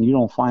place and you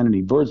don't find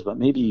any birds, but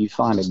maybe you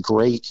find a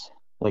great,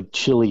 like,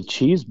 chili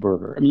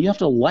cheeseburger. I mean, you have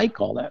to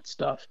like all that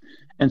stuff.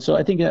 And so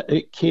I think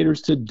it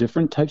caters to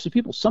different types of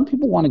people. Some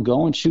people want to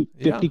go and shoot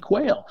 50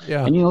 quail.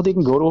 Yeah. And, they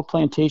can go to a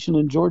plantation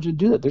in Georgia and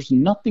do that. There's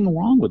nothing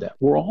wrong with that.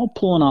 We're all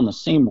pulling on the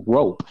same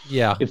rope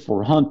if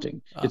we're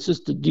hunting. It's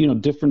just,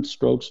 different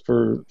strokes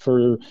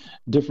for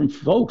different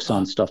folks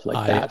on stuff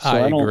like that. So I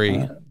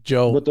agree.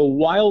 Joe. But the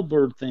wild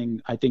bird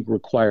thing, I think,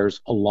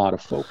 requires a lot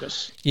of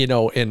focus.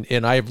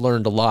 And I've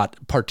learned a lot,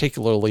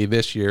 particularly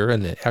this year,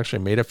 and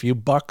actually made a few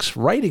bucks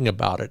writing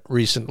about it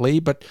recently,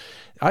 but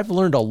I've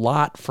learned a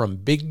lot from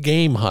big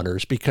game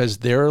hunters, because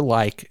they're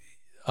like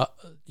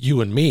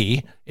you and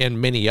me and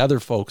many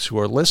other folks who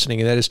are listening,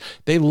 and that is,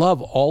 they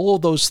love all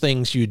of those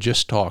things you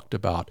just talked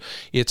about.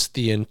 It's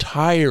the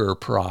entire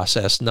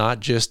process, not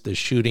just the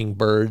shooting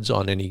birds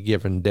on any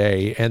given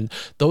day. And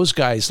those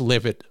guys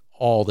live it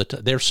all the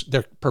time.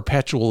 They're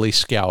perpetually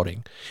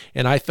scouting.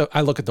 And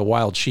I look at the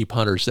wild sheep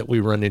hunters that we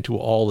run into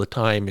all the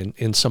time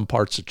in some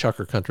parts of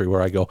Chukar country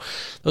where I go.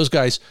 Those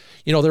guys,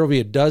 there will be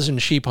a dozen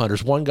sheep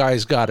hunters. One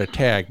guy's got a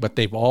tag, but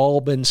they've all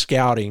been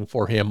scouting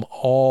for him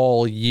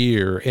all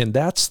year. And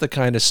that's the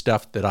kind of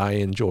stuff that I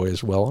enjoy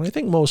as well. And I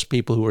think most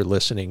people who are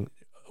listening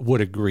would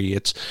agree.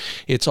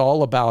 It's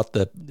all about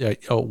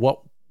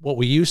what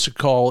we used to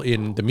call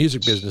in the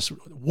music business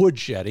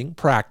woodshedding,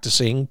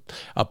 practicing,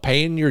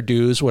 paying your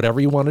dues, whatever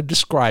you want to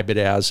describe it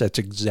as. That's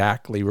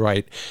exactly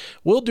right.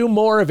 We'll do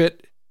more of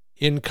it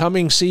in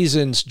coming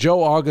seasons.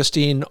 Joe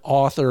Augustine,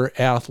 author,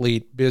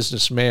 athlete,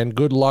 businessman,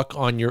 good luck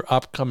on your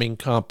upcoming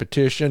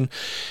competition.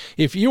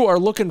 If you are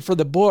looking for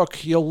the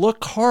book, you'll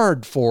look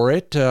hard for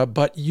it,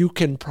 but you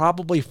can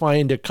probably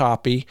find a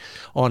copy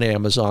on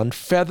Amazon.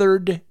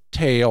 Feathered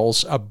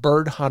Tales, A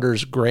Bird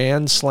Hunter's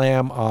Grand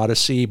Slam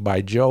Odyssey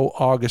by Joe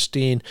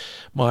Augustine,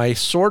 my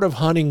sort of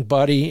hunting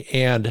buddy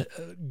and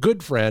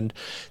good friend.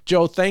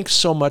 Joe, thanks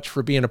so much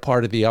for being a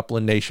part of the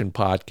Upland Nation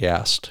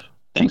podcast.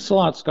 Thanks a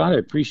lot, Scott. I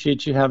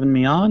appreciate you having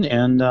me on,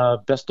 and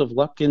best of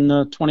luck in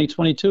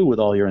 2022 with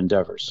all your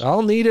endeavors.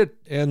 I'll need it,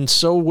 and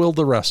so will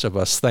the rest of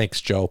us.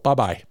 Thanks, Joe.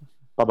 Bye-bye.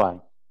 Bye-bye.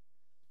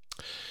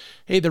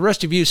 Hey, the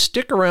rest of you,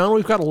 stick around.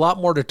 We've got a lot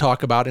more to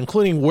talk about,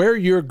 including where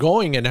you're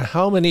going and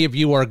how many of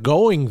you are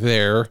going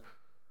there,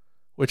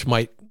 which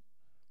might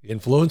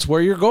influence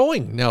where you're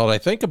going, now that I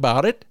think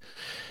about it.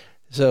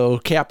 So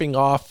capping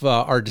off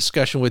our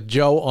discussion with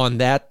Joe on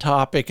that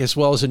topic, as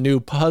well as a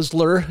new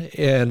puzzler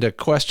and a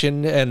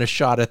question and a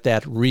shot at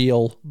that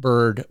real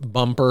bird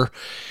bumper.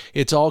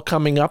 It's all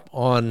coming up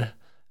on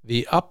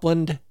the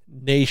Upland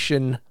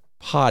Nation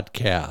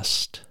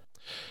Podcast.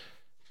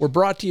 We're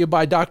brought to you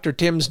by Dr.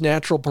 Tim's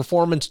Natural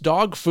Performance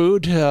Dog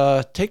Food.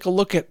 Take a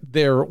look at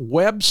their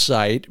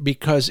website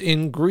because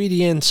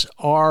ingredients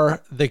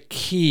are the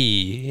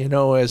key,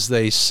 as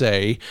they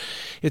say.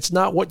 It's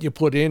not what you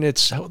put in,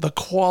 it's the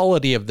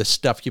quality of the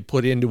stuff you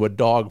put into a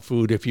dog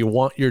food if you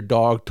want your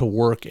dog to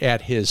work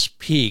at his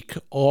peak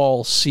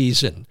all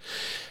season.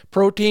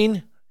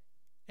 Protein,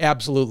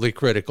 absolutely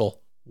critical.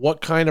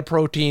 What kind of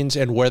proteins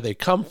and where they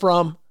come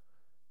from,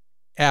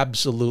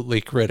 absolutely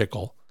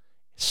critical.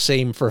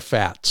 Same for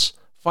fats.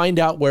 Find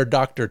out where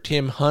Dr.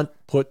 Tim Hunt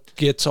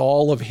gets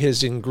all of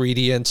his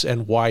ingredients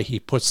and why he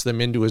puts them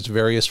into his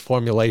various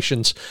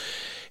formulations.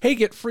 Hey,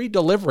 get free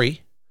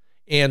delivery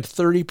and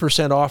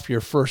 30% off your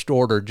first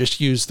order.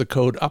 Just use the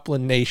code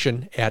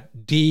UplandNation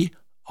at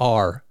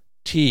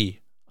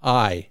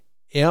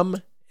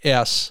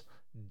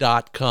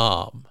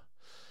DRTIMS.com.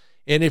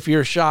 And if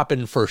you're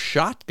shopping for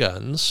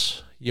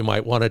shotguns, you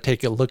might want to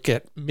take a look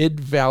at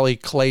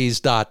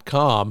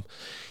MidValleyClays.com.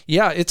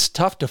 Yeah, it's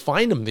tough to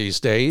find them these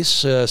days.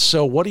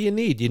 So what do you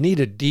need? You need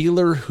a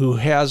dealer who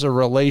has a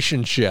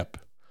relationship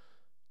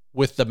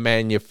with the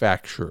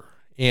manufacturer.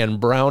 And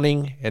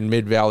Browning and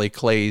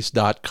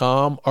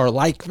MidValleyClays.com are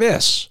like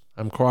this.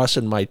 I'm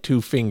crossing my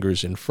two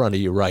fingers in front of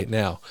you right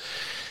now.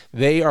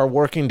 They are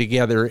working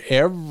together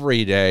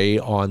every day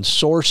on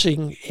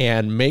sourcing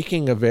and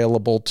making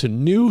available to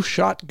new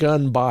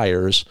shotgun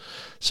buyers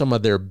some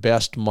of their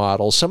best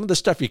models, some of the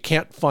stuff you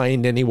can't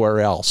find anywhere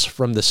else,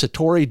 from the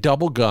Satori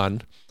double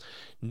gun,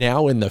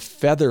 now in the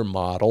feather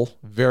model,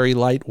 very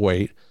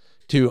lightweight,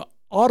 to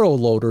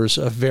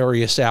autoloaders of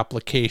various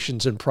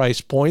applications and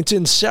price points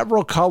in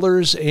several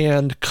colors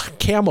and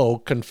camo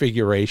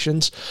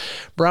configurations.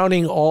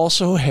 Browning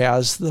also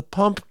has the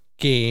pump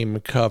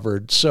game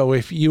covered. So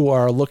if you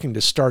are looking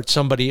to start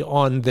somebody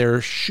on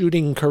their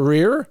shooting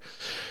career,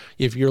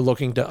 if you're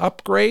looking to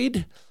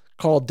upgrade,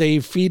 call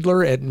Dave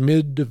Fiedler at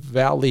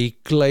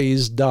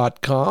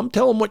MidValleyClays.com.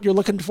 Tell them what you're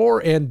looking for,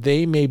 and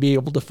they may be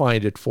able to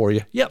find it for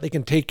you. Yeah, they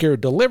can take care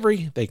of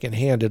delivery. They can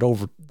hand it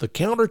over the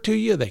counter to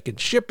you. They can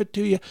ship it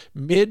to you.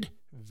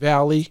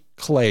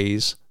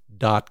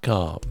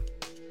 MidValleyClays.com.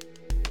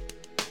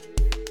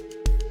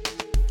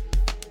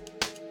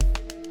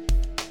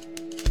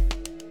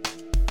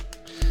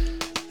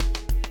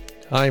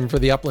 Time for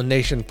the Upland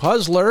Nation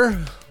Puzzler.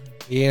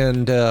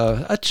 And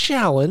a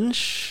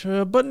challenge,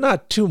 but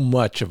not too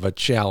much of a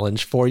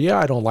challenge for you.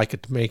 I don't like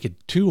it to make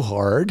it too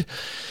hard.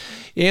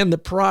 And the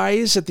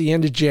prize at the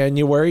end of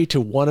January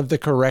to one of the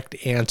correct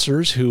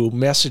answers who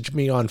message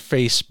me on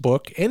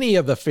Facebook, any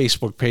of the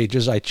Facebook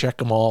pages, I check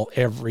them all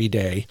every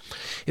day,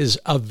 is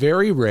a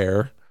very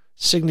rare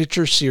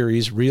Signature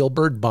Series Real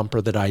Bird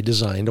bumper that I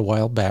designed a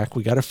while back.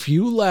 We got a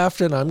few left,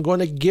 and I'm going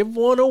to give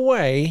one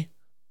away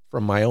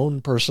from my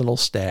own personal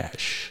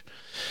stash.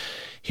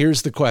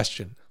 Here's the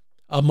question.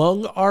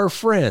 Among our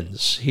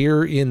friends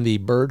here in the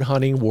bird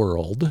hunting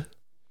world,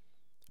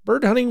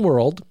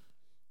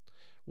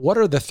 what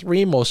are the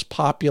three most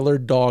popular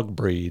dog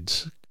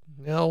breeds?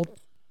 Now,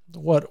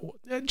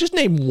 just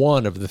name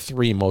one of the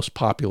three most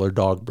popular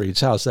dog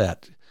breeds. How's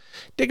that?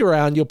 Dig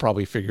around, you'll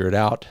probably figure it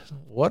out.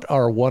 What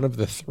are one of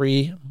the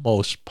three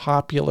most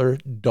popular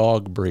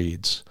dog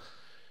breeds?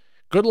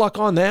 Good luck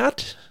on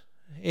that.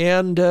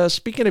 And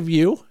speaking of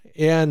you,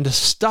 and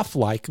stuff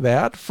like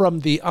that from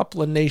the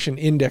Upland Nation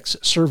Index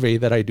survey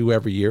that I do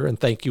every year. And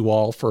thank you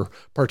all for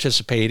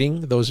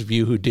participating, those of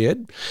you who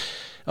did.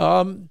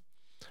 I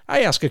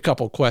ask a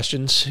couple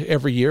questions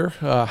every year.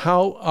 Where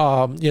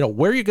are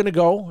you going to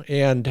go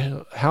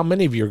and how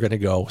many of you are going to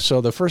go?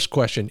 So the first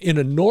question, in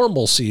a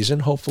normal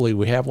season, hopefully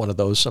we have one of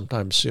those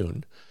sometime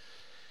soon,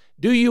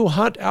 do you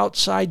hunt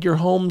outside your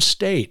home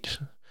state?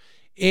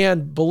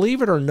 And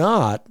believe it or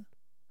not,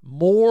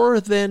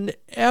 more than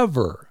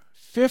ever,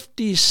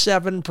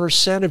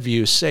 57% of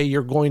you say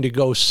you're going to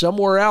go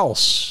somewhere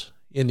else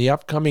in the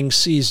upcoming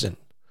season.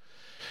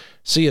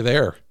 See you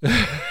there.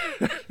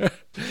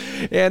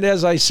 And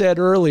as I said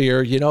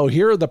earlier,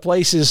 here are the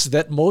places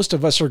that most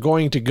of us are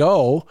going to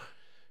go.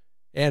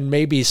 And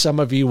maybe some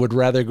of you would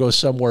rather go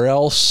somewhere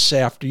else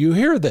after you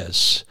hear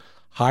this.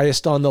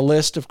 Highest on the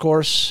list, of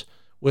course,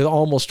 with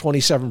almost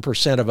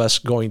 27% of us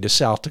going to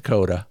South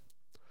Dakota.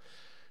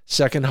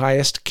 Second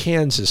highest,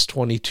 Kansas,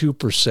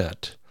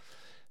 22%.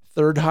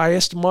 Third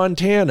highest,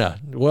 Montana.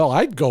 Well,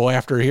 I'd go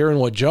after hearing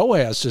what Joe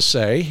has to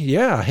say.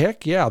 Yeah,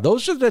 heck yeah.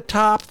 Those are the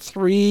top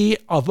three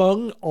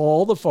among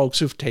all the folks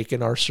who've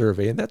taken our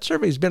survey. And that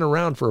survey's been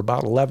around for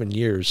about 11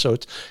 years, so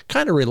it's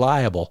kind of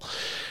reliable.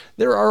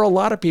 There are a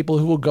lot of people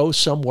who will go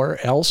somewhere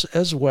else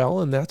as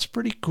well, and that's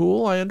pretty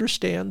cool. I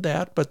understand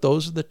that, but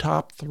those are the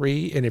top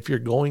three. And if you're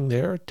going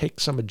there, take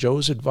some of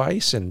Joe's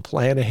advice and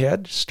plan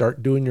ahead.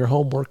 Start doing your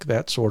homework,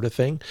 that sort of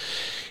thing.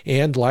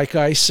 And like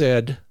I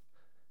said,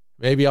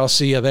 maybe I'll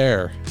see you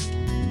there.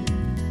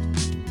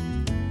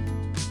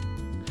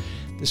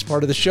 This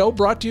part of the show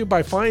brought to you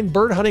by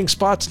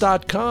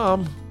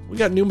FindBirdHuntingSpots.com. We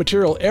got new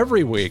material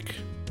every week.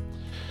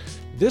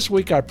 This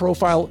week I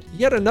profile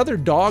yet another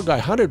dog I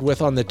hunted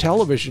with on the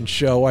television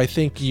show. I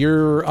think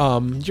you're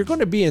going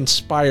to be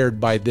inspired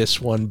by this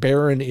one.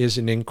 Baron is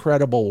an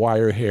incredible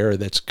wire hair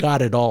that's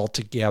got it all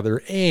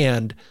together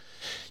and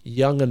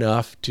young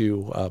enough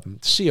to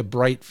see a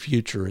bright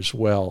future as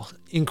well.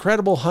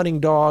 Incredible hunting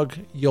dog.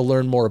 You'll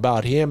learn more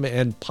about him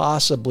and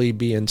possibly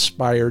be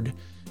inspired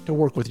to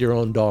work with your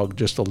own dog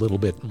just a little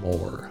bit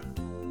more.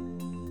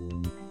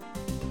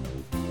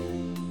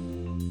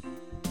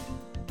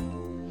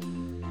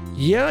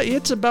 Yeah,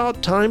 it's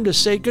about time to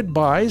say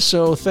goodbye,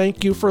 so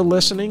thank you for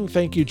listening.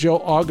 Thank you, Joe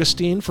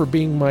Augustine, for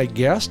being my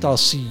guest. I'll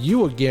see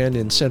you again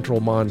in Central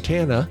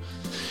Montana.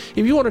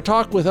 If you want to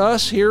talk with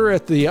us here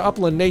at the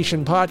Upland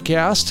Nation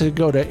podcast,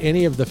 go to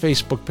any of the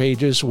Facebook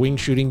pages, Wing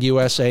Shooting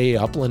USA,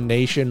 Upland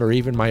Nation, or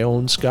even my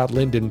own Scott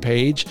Linden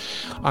page.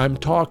 I'm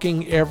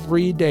talking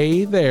every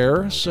day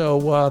there,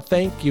 so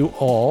thank you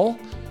all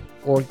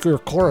for your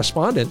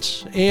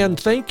correspondence. And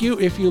thank you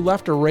if you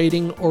left a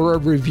rating or a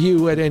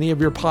review at any of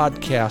your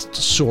podcast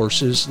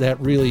sources. That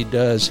really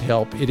does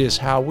help. It is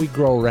how we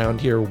grow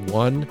around here,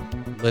 one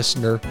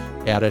listener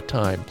at a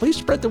time. Please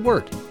spread the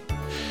word.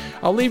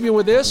 I'll leave you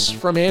with this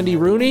from Andy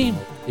Rooney.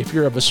 If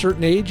you're of a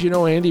certain age, you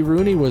know Andy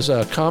Rooney was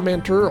a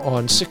commenter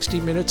on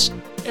 60 Minutes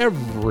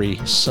every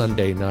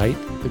Sunday night.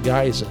 The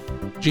guy is a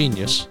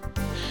genius.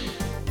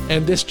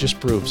 And this just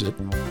proves it.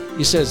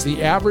 He says,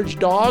 the average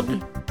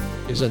dog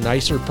is a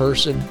nicer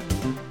person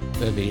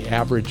than the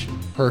average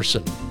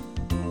person.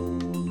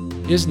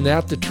 Isn't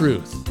that the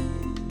truth?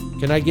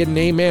 Can I get an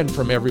amen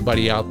from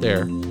everybody out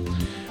there?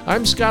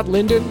 I'm Scott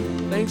Linden.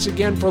 Thanks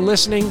again for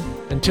listening.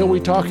 Until we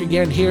talk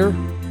again here,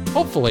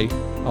 hopefully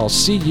I'll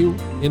see you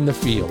in the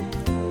field.